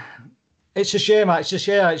it's a shame. It's a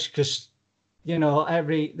shame because. This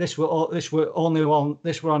were on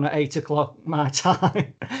at 8:00 my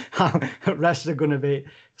time. Rest are going to be.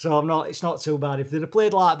 So it's not too bad. If they'd have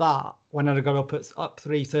played like that when I'd have got up at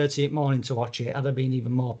 3:30 in the morning to watch it, I'd have been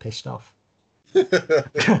even more pissed off.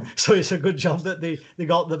 So it's a good job that they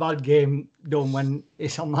got the bad game done when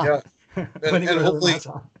it's on that. Yeah. And hopefully,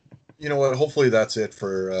 hopefully that's it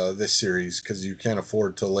for this series, because you can't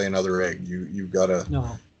afford to lay another egg. You've gotta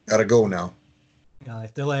go now. Yeah,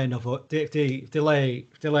 if they lay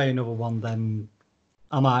another one, then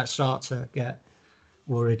I might start to get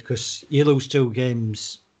worried, because you lose 2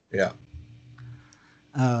 games. Yeah.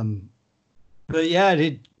 But yeah,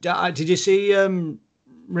 did you see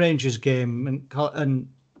Rangers game and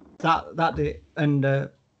that day, and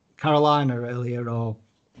Carolina earlier, or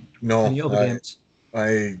no? Any other games?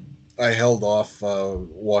 I held off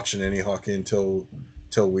watching any hockey until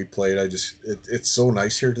we played. It's so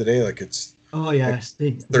nice here today. Like it's. Oh yeah, it's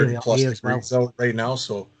 30 plus degrees out right now,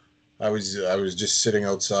 so I was just sitting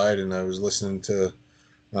outside and I was listening to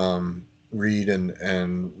Reed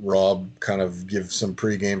and Rob kind of give some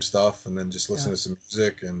pregame stuff, and then just listen to some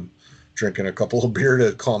music, and drinking a couple of beer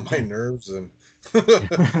to calm my nerves, and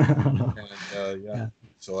and yeah. Yeah.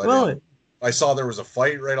 So I Well, didn't. I saw there was a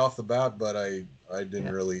fight right off the bat, but I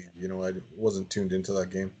didn't really, I wasn't tuned into that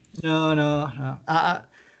game. no, no, no.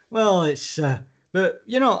 Well, it's but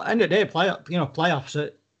end of the day,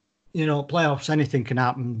 playoffs. Playoffs, anything can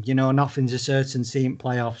happen. Nothing's a certainty in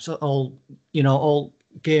playoffs. All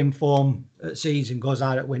game form at season goes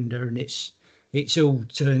out at window, and it's who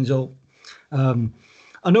turns up.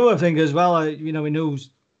 Another thing as well, we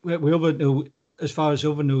other knew as far as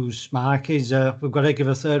other news, Mark, is we've got to give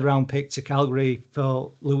a third round pick to Calgary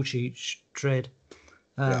for Lucic trade.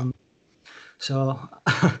 Yeah. So,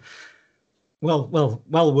 well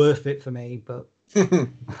worth it for me, but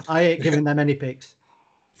I ain't giving them any picks.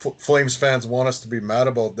 Flames fans want us to be mad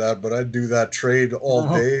about that, but I'd do that trade all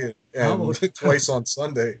day and twice on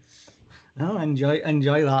Sunday. No, enjoy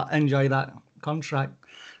that contract,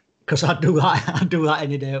 because I'd do that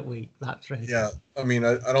any day of the week. That trade. Yeah, I mean,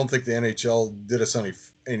 I don't think the NHL did us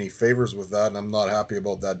any favors with that, and I'm not happy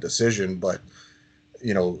about that decision. But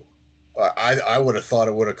I would have thought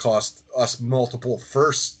it would have cost us multiple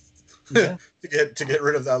firsts to get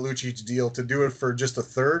rid of that Lucic deal. To do it for just a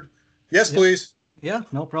third, yes, please. Yeah,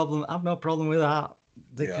 no problem. I've no problem with that.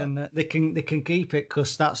 They can keep it,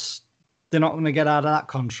 because they're not going to get out of that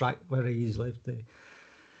contract very easily.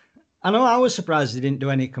 I know I was surprised they didn't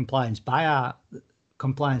do any compliance buyouts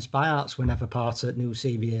were never part of new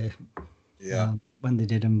CBA. Yeah, when they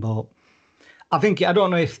did them, but I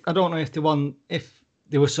don't know if if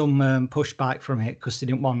there was some pushback from it, because they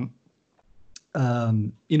didn't want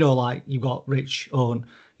like you got rich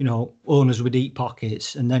owners with deep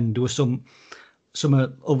pockets, and then there was some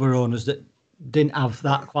other owners that didn't have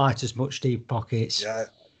that quite as much deep pockets. Yeah,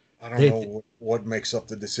 I don't know what makes up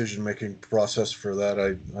the decision-making process for that.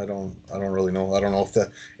 I don't really know. I don't know if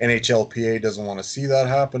the NHLPA doesn't want to see that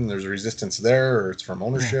happen. There's resistance there, or it's from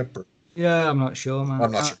ownership. Yeah, I'm not sure, man.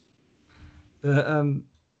 I'm not sure. But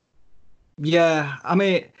yeah, I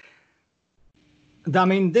mean,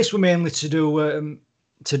 this were mainly to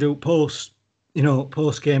do post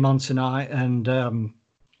game on tonight, and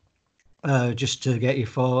just to get your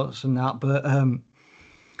thoughts on that. But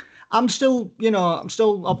I'm still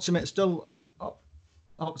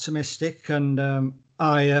optimistic, and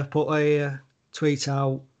I put a tweet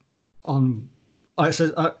out on. I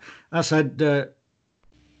said,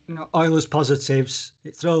 Oilers positives.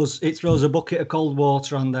 It throws a bucket of cold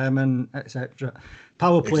water on them, and etc.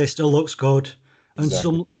 Power play still looks good, and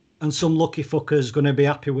some lucky fucker's going to be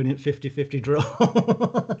happy winning 50-50 draw.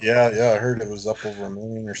 Yeah, I heard it was up over $1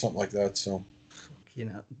 million or something like that. So,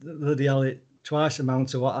 bloody hell, twice the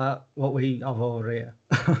amount of what we have over here.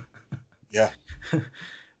 Yeah,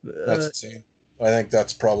 that's insane. I think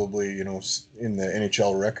that's probably in the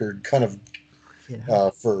NHL record, kind of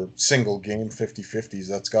for single game 50-50s.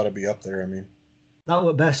 That's got to be up there. I mean, that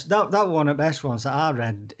was best. That one of the best ones that I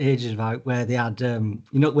read ages about, where they had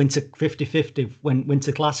winter 50-50 when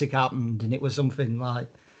Winter Classic happened, and it was something like,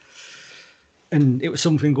 and it was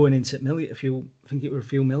something going into million. I think it was a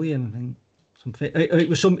few million. I think something. It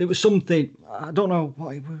was something. I don't know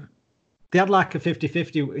what it was. They had like a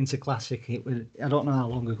 50-50 Winter Classic. It was. I don't know how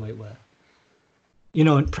long ago it was.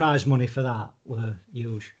 And prize money for that were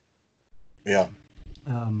huge. Yeah.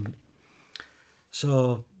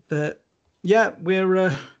 So, but yeah,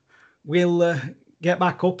 we'll get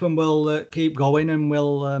back up, and we'll keep going, and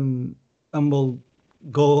we'll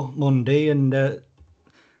go Monday, and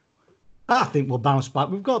I think we'll bounce back.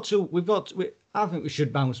 I think we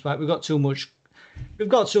should bounce back. We've got too much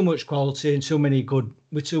quality and too many good.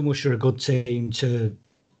 We're too much of a good team to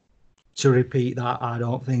repeat that. I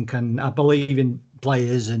don't think, and I believe in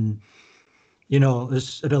players, and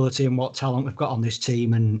there's ability and what talent we've got on this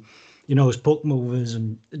team, and as puck movers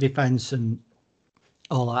and defense and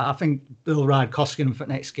all that. I think we'll ride Koskinen for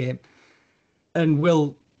next game, and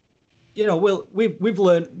we've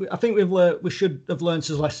learned. I think we should have learned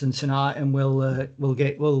his lesson tonight, and we'll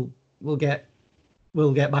get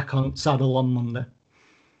back on saddle on Monday.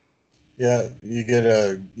 Yeah, you get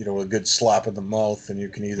a good slap in the mouth, and you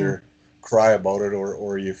can either cry about it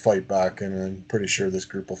or you fight back, and I'm pretty sure this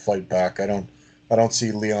group will fight back. I don't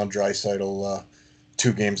see Leon Draisaitl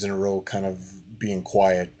 2 games in a row kind of being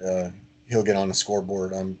quiet. He'll get on the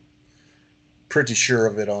scoreboard. I'm pretty sure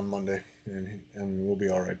of it on Monday, and we'll be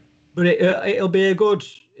all right. But it'll be a good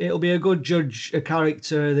judge, a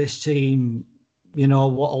character of this team.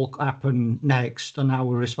 What'll happen next and how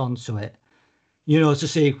we respond to it. To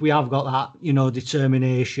see if we have got that,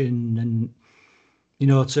 determination, and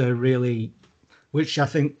to really, which I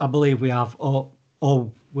believe we have, or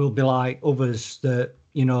we'll be like others that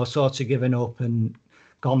sort of giving up and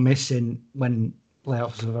gone missing when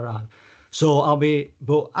playoffs have arrived. So I'll be,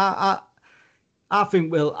 but I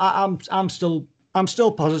think I'm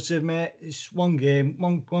still positive, mate. It's one game,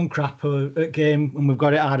 one crap game, and we've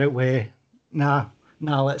got it out of the way. Now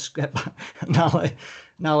let's get back.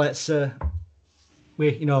 Now let's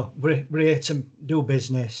we're here to do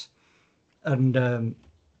business, and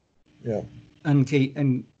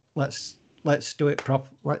and let's do it proper.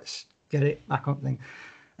 Let's get it back on thing.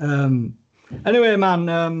 Anyway,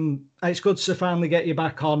 man, it's good to finally get you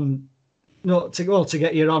back on. No, to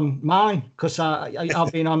get you on mine, because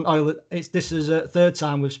I've been on Oilers. This is the third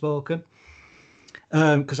time we've spoken.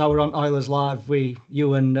 Because I were on Oilers Live with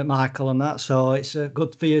you and Michael and that, so it's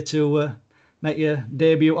good for you to make your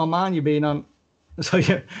debut on mine. You've been on, so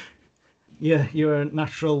you're a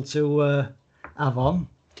natural to have on.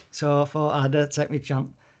 So I thought I'd take my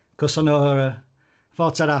chance, because I know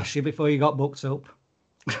thought I'd ask you before you got booked up.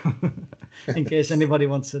 In case anybody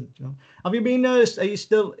wants to. Have you been? Are you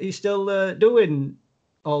still doing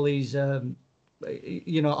all these? Going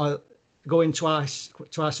twice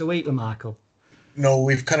a week with Michael? No,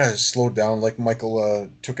 we've kind of slowed down. Like Michael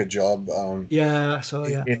took a job.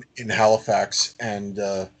 In Halifax, and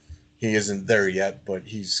he isn't there yet, but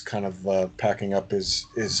he's kind of packing up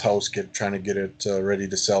his house, trying to get it ready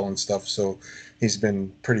to sell and stuff. So he's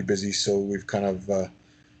been pretty busy. So we've kind of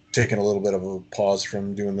taken a little bit of a pause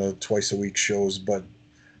from doing the twice a week shows, but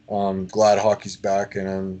glad hockey's back, and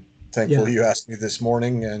I'm thankful you asked me this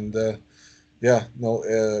morning. And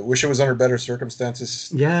wish it was under better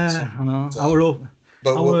circumstances. Yeah, I know.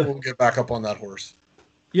 We'll get back up on that horse.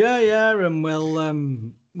 Yeah, and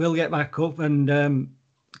we'll get back up, and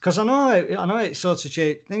because I know it's sort of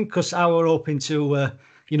changed thing, because I were hoping to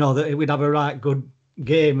that we'd have a right good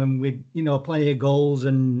game, and we'd plenty of goals,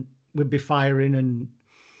 and we'd be firing and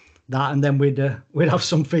that, and then we'd have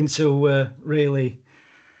something to really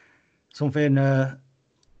something and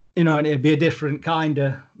it'd be a different kind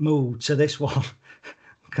of mood to this one.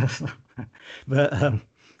 But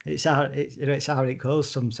it's how it goes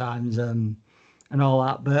sometimes, and all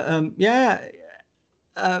that. But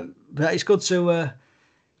it's good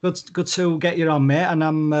to get you on, mate, and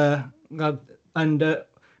I'm glad, and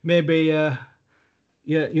maybe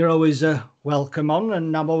you're always welcome on,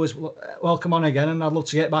 and I'm always welcome on again, and I'd love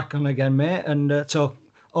to get back on again, mate, and talk.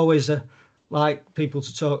 Always like people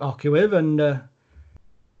to talk hockey with, and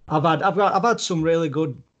I've had some really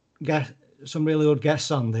good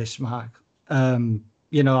guests on this, Mark.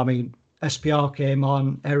 SPR came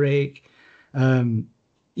on, Eric.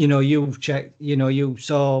 You've checked. You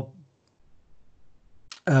saw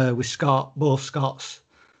with Scott, both Scots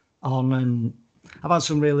on, and I've had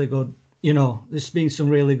some really good. There's been some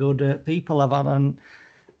really good people I've had,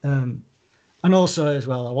 and also as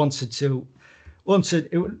well, I wanted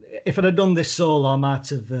if I'd have done this solo, I might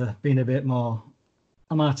have been a bit more.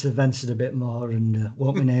 I might have vented a bit more and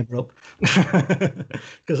woke my neighbour up,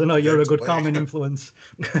 because I know you're a good calming influence.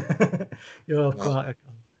 You're quite.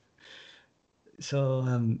 So,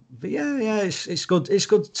 but it's good. It's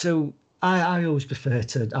good to. I always prefer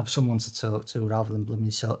to have someone to talk to rather than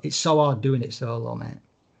blooming so. It's so hard doing it solo, mate.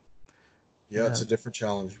 Yeah, it's a different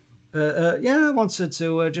challenge. I wanted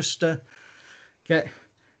to just get.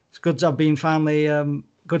 It's good to have been finally.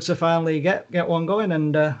 Good to finally get one going,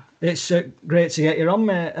 and it's great to get you on,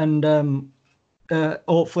 mate. And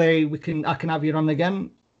hopefully I can have you on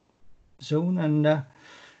again soon, and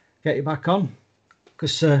get you back on,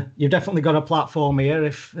 because you've definitely got a platform here.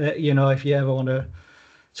 If if you ever want to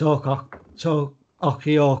talk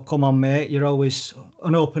hockey or come on, mate, you're always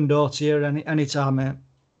an open door to you anytime, mate.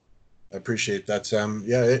 I appreciate that, Sam.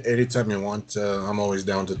 Yeah, anytime you want, I'm always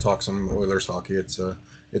down to talk some Oilers hockey. It's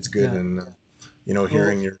good, and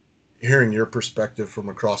hearing your perspective from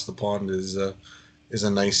across the pond is a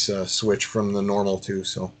nice switch from the normal too.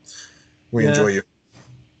 So we enjoy you.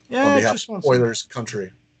 Yeah, on behalf of Oilers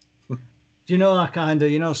country. Do I kind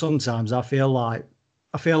of sometimes I feel like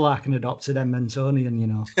an adopted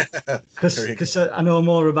Edmontonian, because I know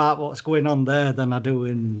more about what's going on there than I do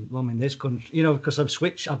in this country, because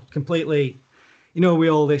I've completely, with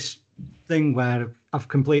all this thing where I've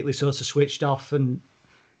completely sort of switched off and,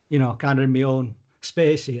 kind of in my own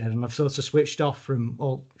space here, and I've sort of switched off from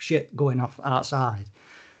all shit going off outside.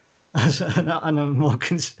 And I'm more,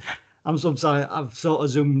 I'm sometimes I've sort of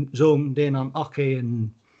zoomed in on hockey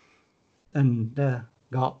and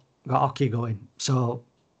got hockey going. So,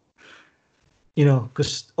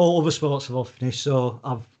 because all other sports have all finished, so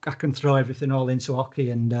I can throw everything all into hockey,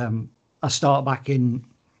 and I start back in,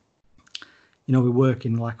 we work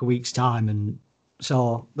in like a week's time, and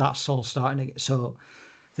so that's all starting to get, so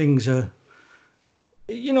things are,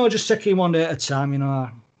 just taking one day at a time.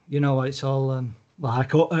 It's all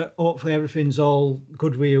like hopefully everything's all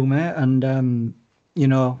good with you, mate. And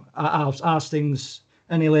how's things?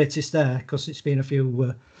 Any latest there? Because it's been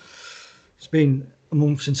it's been a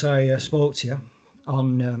month since I spoke to you.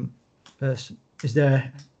 On is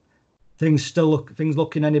there things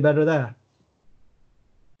looking any better there?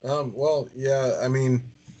 Well, yeah, I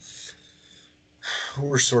mean,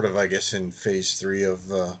 we're sort of, I guess, in phase 3 of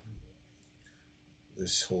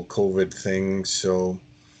this whole COVID thing. So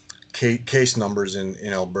case numbers in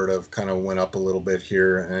Alberta have kind of went up a little bit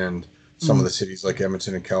here, and some of the cities like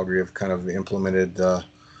Edmonton and Calgary have kind of implemented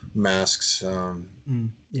masks.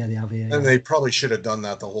 Yeah, they have. And they probably should have done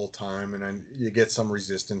that the whole time, and then you get some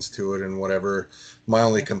resistance to it and whatever. My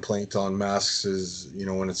only complaint on masks is,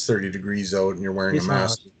 when it's 30 degrees out and you're wearing a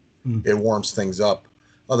mask, it warms things up.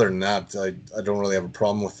 Other than that, I don't really have a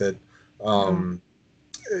problem with it.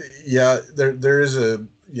 Yeah, there is a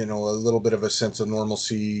little bit of a sense of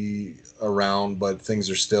normalcy around, but things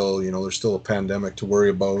are still, there's still a pandemic to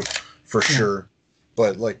worry about for sure.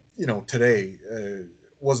 But today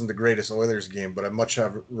wasn't the greatest Oilers game, but I'd much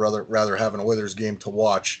rather have an Oilers game to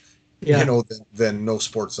watch, than no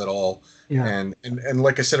sports at all. Yeah. And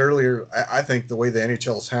like I said earlier, I think the way the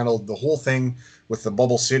NHL has handled the whole thing with the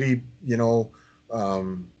bubble city,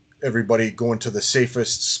 everybody going to the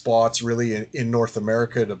safest spots really in North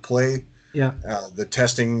America to play. Yeah. The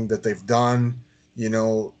testing that they've done,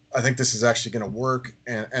 I think this is actually going to work.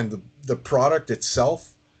 And the product itself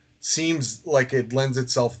seems like it lends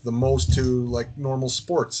itself the most to like normal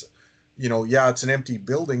sports. It's an empty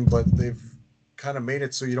building, but they've kind of made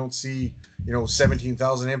it so you don't see,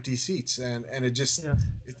 17,000 empty seats. And it just,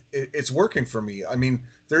 it's working for me. I mean,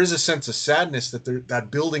 there is a sense of sadness that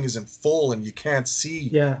that building isn't full and you can't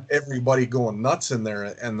see everybody going nuts in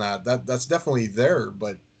there. And that's definitely there.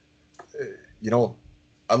 But,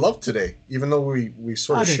 I love today, even though we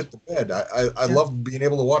sort of shit the bed. I love being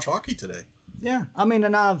able to watch hockey today. Yeah. I mean,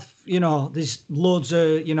 and there's loads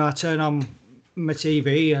of, I turn on my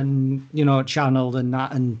TV and, channeled and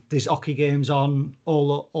that, and there's hockey games on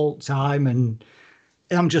all the time. And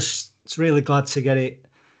I'm just really glad to get it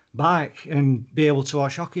back and be able to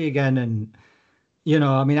watch hockey again. And,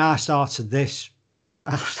 I mean, I started this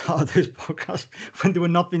podcast when there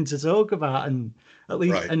was nothing to talk about, and at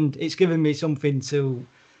least, and it's given me something to,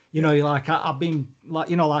 I've been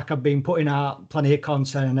putting out plenty of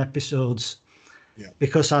content and episodes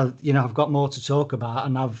because I've got more to talk about,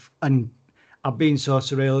 and I've been sort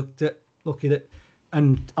of really lucky that,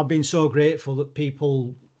 and I've been so grateful that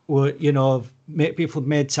people were, people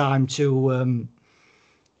made time to,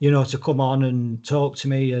 to come on and talk to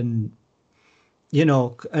me, and,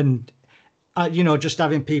 just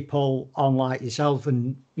having people on like yourself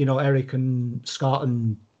and, Eric and Scott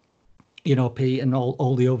and, Pete and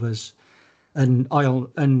all the others, and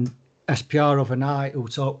Oil and SPR overnight who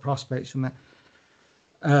talk prospects for me.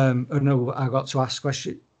 I know I got to ask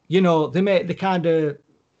questions. They're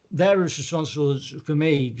as responsible for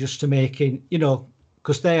me just to making,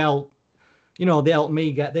 because they help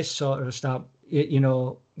me get this sort of stuff,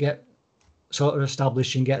 get sort of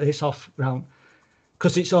established and get this off ground.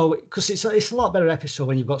 Because it's a lot better episode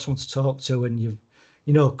when you've got someone to talk to, and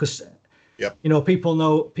because people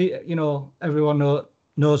know, everyone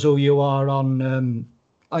knows who you are on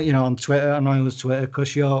on Twitter, on Oilers Twitter,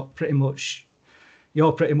 because you're pretty much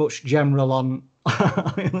general on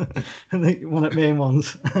one of the main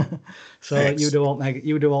ones. So thanks. you do all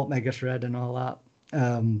megathread and all that.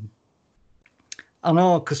 I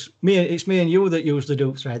know, because it's me and you that use the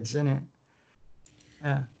Duke threads, isn't it?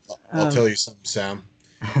 Yeah. I'll tell you something, Sam.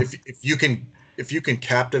 If you can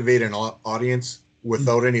captivate an audience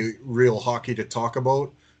without any real hockey to talk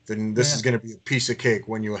about, then this is going to be a piece of cake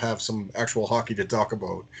when you have some actual hockey to talk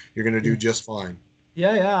about. You're going to do just fine.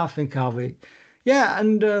 Yeah, I think I'll be. Yeah,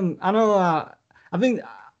 and I know. I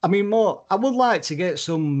would like to get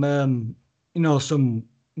some, some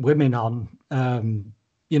women on. Some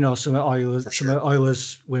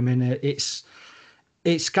Oilers women. It's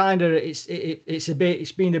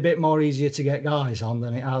been a bit more easier to get guys on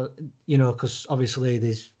than it has, because obviously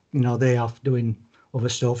there's, they are doing other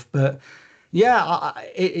stuff. But yeah,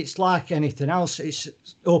 it's like anything else. It's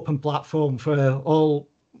open platform for all,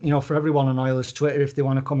 for everyone on Oilers Twitter if they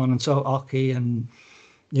want to come on and talk hockey. And,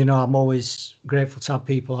 I'm always grateful to have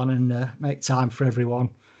people on and make time for everyone.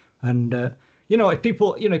 And, if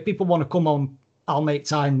people want to come on, I'll make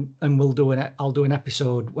time and I'll do an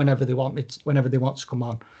episode whenever they want to come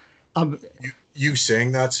on. You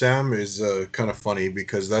saying that, Sam, is kind of funny,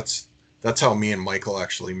 because that's how me and Michael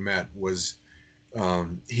actually met. Was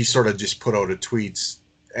he sort of just put out a tweets,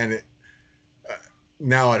 and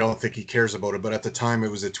now I don't think he cares about it, but at the time it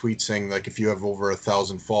was a tweet saying like, if you have over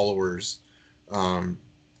 1,000 followers, um,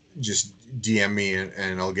 just DM me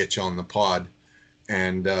and I'll get you on the pod.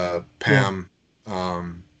 And Pam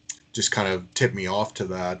just kind of tipped me off to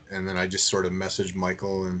that, and then I just sort of messaged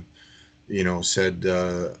Michael and said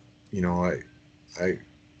I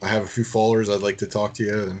have a few followers, I'd like to talk to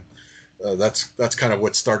you, and that's kind of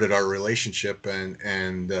what started our relationship, and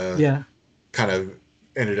kind of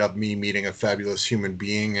ended up me meeting a fabulous human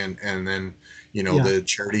being, and then the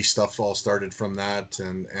charity stuff all started from that,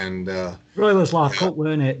 and Oilers Live Cup,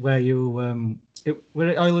 weren't it? Where you were it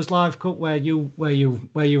Oilers Live Cup where you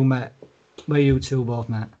met, where you two both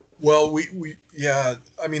met? Well, we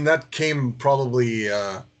I mean, that came probably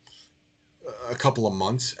a couple of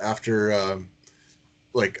months after.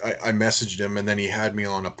 I messaged him, and then he had me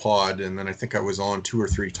on a pod, and then I think I was on 2 or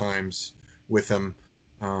 3 times with him,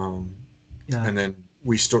 and then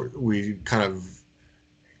we kind of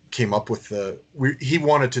came up with he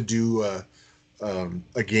wanted to do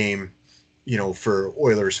a game, for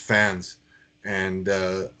Oilers fans, and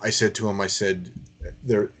I said to him,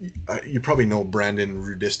 you probably know Brandon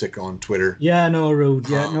Rudistic on Twitter. Yeah, no, Rude.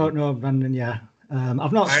 Yeah, no, Brandon. Yeah,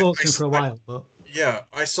 I've not spoken to him for a while, but yeah,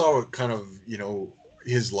 I saw kind of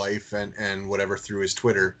his life and whatever through his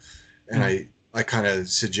Twitter, and I kind of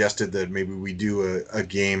suggested that maybe we do a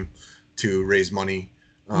game to raise money.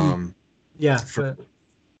 And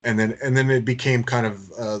then it became kind of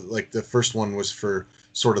like the first one was for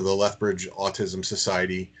sort of the Lethbridge Autism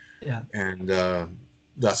Society. Yeah. And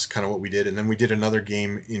that's kind of what we did. And then we did another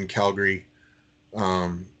game in Calgary.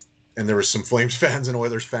 And there was some Flames fans and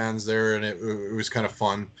Oilers fans there, and it was kind of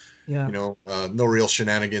fun. Yeah. No real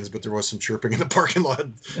shenanigans, but there was some chirping in the parking lot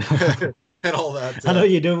and all that. I know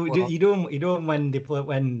you do when they play,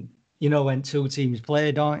 when two teams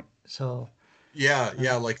play, don't you? So yeah,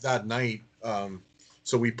 like that night.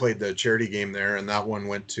 So we played the charity game there, and that one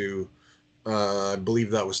went to, I believe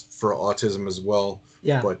that was for autism as well.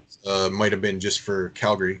 Yeah. But might have been just for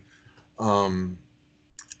Calgary. And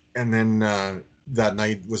then that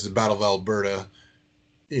night was the Battle of Alberta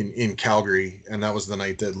in Calgary, and that was the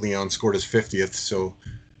night that Leon scored his 50th. So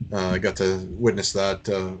I got to witness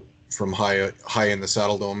that from high in the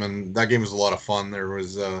Saddle Dome, and that game was a lot of fun. There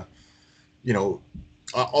was,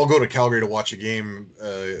 I'll go to Calgary to watch a game,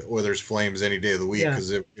 Oilers Flames, any day of the week,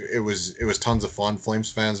 because it was tons of fun.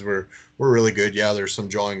 Flames fans were really good. Yeah, there's some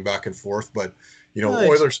jawing back and forth, but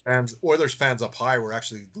Oilers fans up high were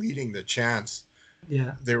actually leading the chants.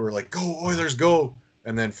 Yeah, they were like, "Go Oilers, go!"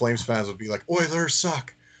 And then Flames fans would be like, "Oilers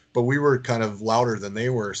suck," but we were kind of louder than they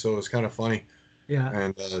were, so it was kind of funny. Yeah,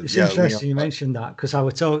 and it's interesting you mentioned that, because I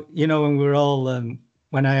was told, when we were all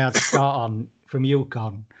when I had Scott on from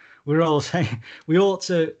Yukon, we were all saying we ought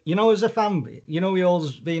to, as a fan, we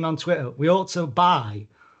always been on Twitter, we ought to buy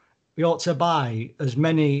as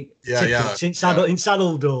many tickets in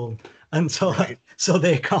Saddle Dome, and so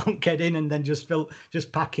they can't get in, and then just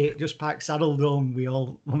pack Saddle Dome. We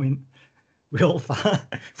all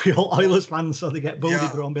Oilers fans, so they get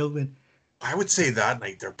bullied their own building. I would say that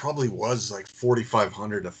night there probably was like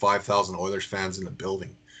 4,500 to 5,000 Oilers fans in the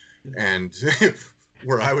building, and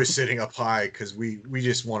where I was sitting up high, because we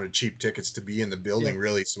just wanted cheap tickets to be in the building,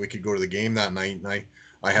 really, so we could go to the game that night. And I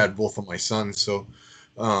had both of my sons, so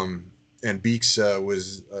and Beeks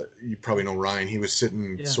was you probably know Ryan. He was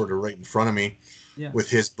sitting sort of right in front of me with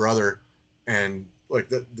his brother, and like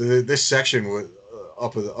this section was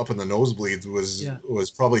up in the nosebleeds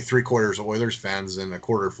was probably 3/4 Oilers fans and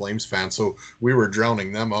 1/4 Flames fans. So we were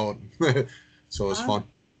drowning them out. So it was fun.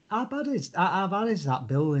 How bad is that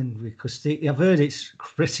building? Because I've heard it's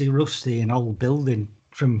pretty rusty, an old building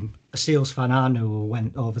from a Seals fan I knew who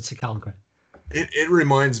went over to Calgary. It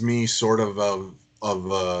reminds me sort of a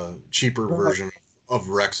cheaper version of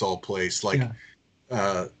Rexall Place. Like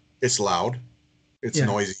it's loud, it's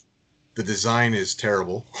noisy. The design is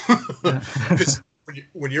terrible. Because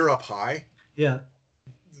when you're up high,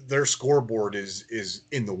 their scoreboard is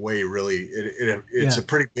in the way. Really, it's a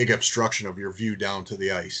pretty big obstruction of your view down to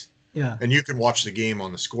the ice. Yeah, and you can watch the game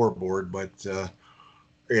on the scoreboard, but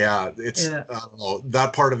it's I don't know,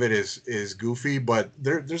 that part of it is goofy, but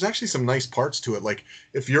there's actually some nice parts to it. Like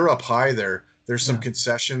if you're up high there's some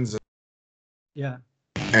concessions.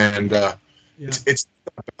 And it's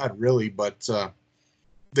not bad really, but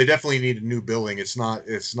they definitely need a new building. It's not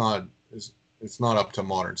up to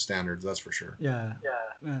modern standards, that's for sure. Yeah.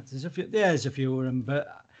 There's a few of them,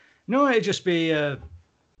 but no, it'd just be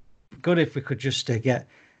good if we could just get.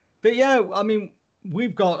 But yeah, I mean,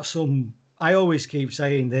 we've got some. I always keep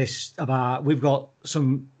saying this about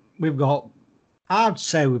I'd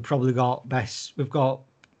say we've probably got best. We've got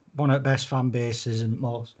one of the best fan bases and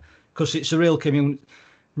most, because it's a real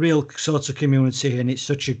real sort of community, and it's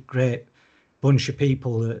such a great bunch of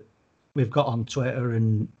people that we've got on Twitter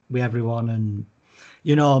and with everyone. And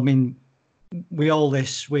I mean, I'll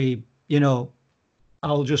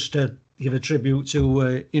just give a tribute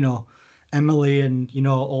to Emily and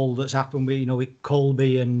all that's happened with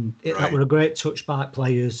Colby, and that were a great touch by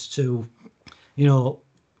players to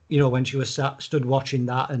when she was stood watching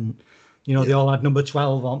that, and they all had number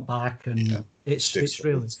 12 on back, and it's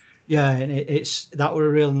really and it's that were a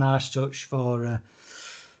real nice touch for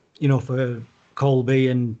for Colby.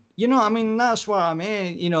 And I mean, that's what I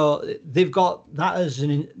mean. They've got that as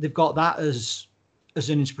an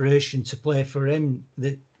inspiration to play for him,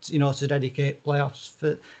 that to dedicate playoffs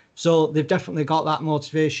for. So they've definitely got that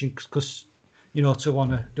motivation, because to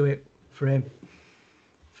want to do it for him,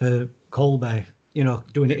 for Colby,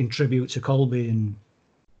 doing it in tribute to Colby, and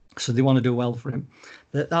so they want to do well for him.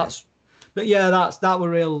 That were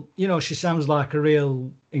real. She sounds like a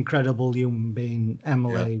real incredible human being,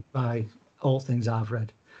 Emily, by all things I've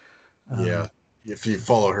read. If you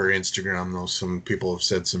follow her Instagram, though, some people have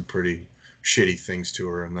said some pretty shitty things to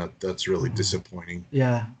her, and that's really disappointing.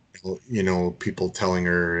 Yeah. People telling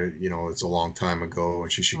her, it's a long time ago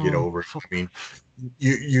and she should get over it. I mean,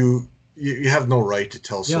 you have no right to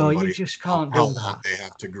tell somebody you just can't how do long that. they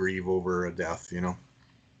have to grieve over a death.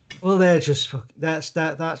 Well, they're just that's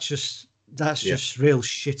just real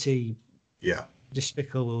shitty,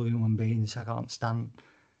 despicable human beings. I can't stand.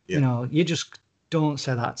 You just don't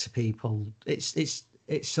say that to people. It's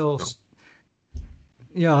so.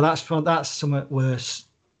 That's something worse.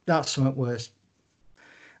 That's something worse.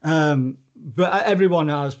 But everyone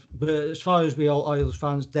has. But as far as we all Oilers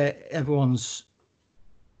fans, everyone's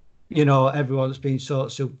been so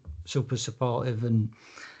super supportive, and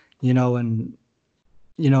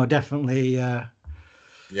definitely.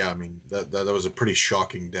 I mean that was a pretty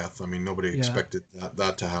shocking death. I mean, nobody expected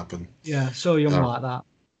that to happen. Yeah, so young like that.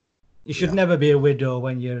 You should never be a widow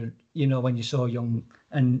when you're so young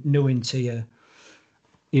and new into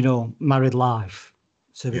your married life.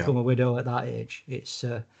 To become a widow at that age, it's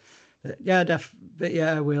we'll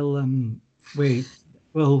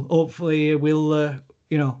hopefully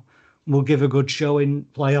we'll give a good show in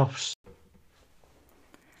playoffs.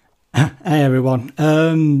 Hey everyone,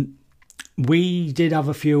 we did have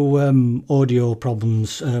a few audio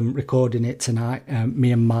problems recording it tonight,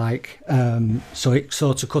 me and Mike, so it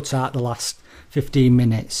sort of cut out the last 15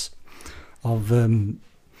 minutes of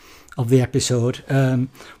the episode.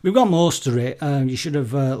 We've got most of it. You should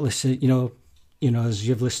have listened, as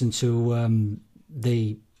you've listened to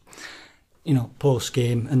the post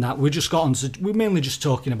game and that. We're mainly just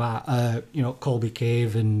talking about Colby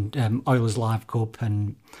Cave and Oilers Live Cup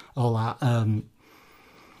and all that.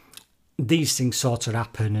 These things sort of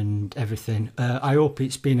happen and everything. I hope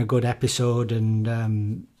it's been a good episode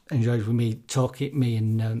and enjoyed with me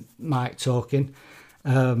and Mike talking.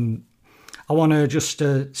 I want to just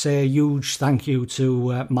say a huge thank you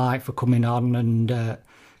to Mike for coming on and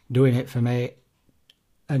doing it for me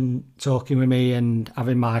and talking with me and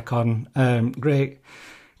having Mike on. Great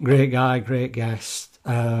guy, great guest.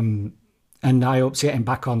 And I hope to get him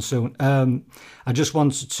back on soon. I just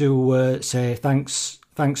wanted to say thanks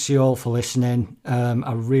to you all for listening.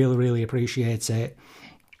 I really, really appreciate it.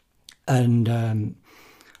 And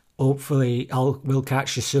hopefully we'll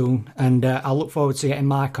catch you soon, and I'll look forward to getting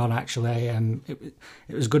Mike on. Actually, it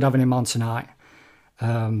was good having him on tonight.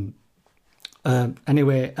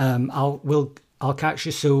 Anyway, I'll catch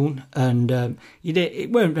you soon, and you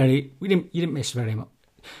didn't miss very much.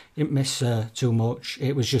 You didn't miss too much.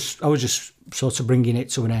 I was just sort of bringing it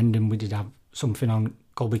to an end, and we did have something on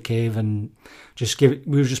Colby Cave, and we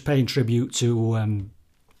were just paying tribute to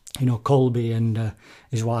Colby and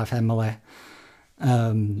his wife Emily.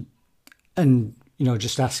 And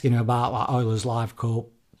just asking about that Oilers Live Cup,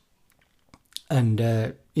 and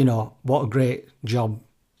what a great job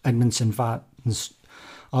Edmonton fans,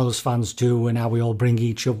 Oilers fans do, and how we all bring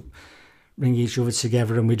each other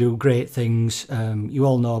together, and we do great things. You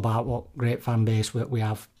all know about what great fan base we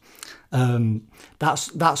have.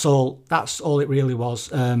 That's all it really was.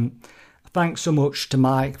 Thanks so much to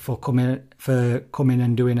Mike for coming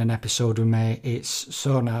and doing an episode with me. It's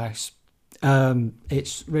so nice.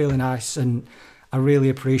 It's really nice, and I really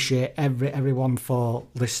appreciate everyone for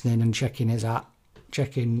listening and checking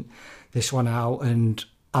this one out. And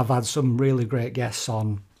I've had some really great guests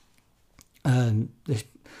on this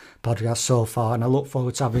podcast so far, and I look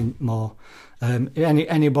forward to having more. If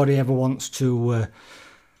anybody ever wants to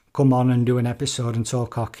come on and do an episode and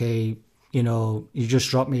talk hockey, you just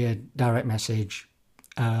drop me a direct message,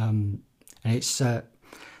 and it's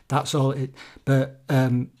that's all. But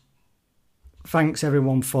thanks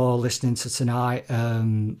everyone for listening to tonight.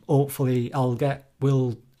 Hopefully I'll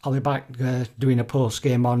be back doing a post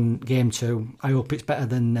game on game 2. I hope it's better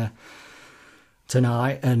than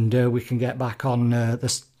tonight, and we can get back on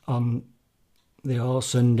the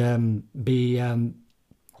horse and be and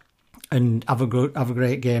have a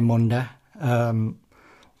great game Monday.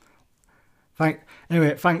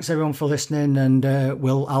 Thanks everyone for listening, and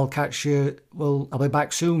I'll catch you. I'll be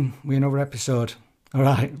back soon with another episode. All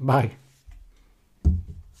right, bye.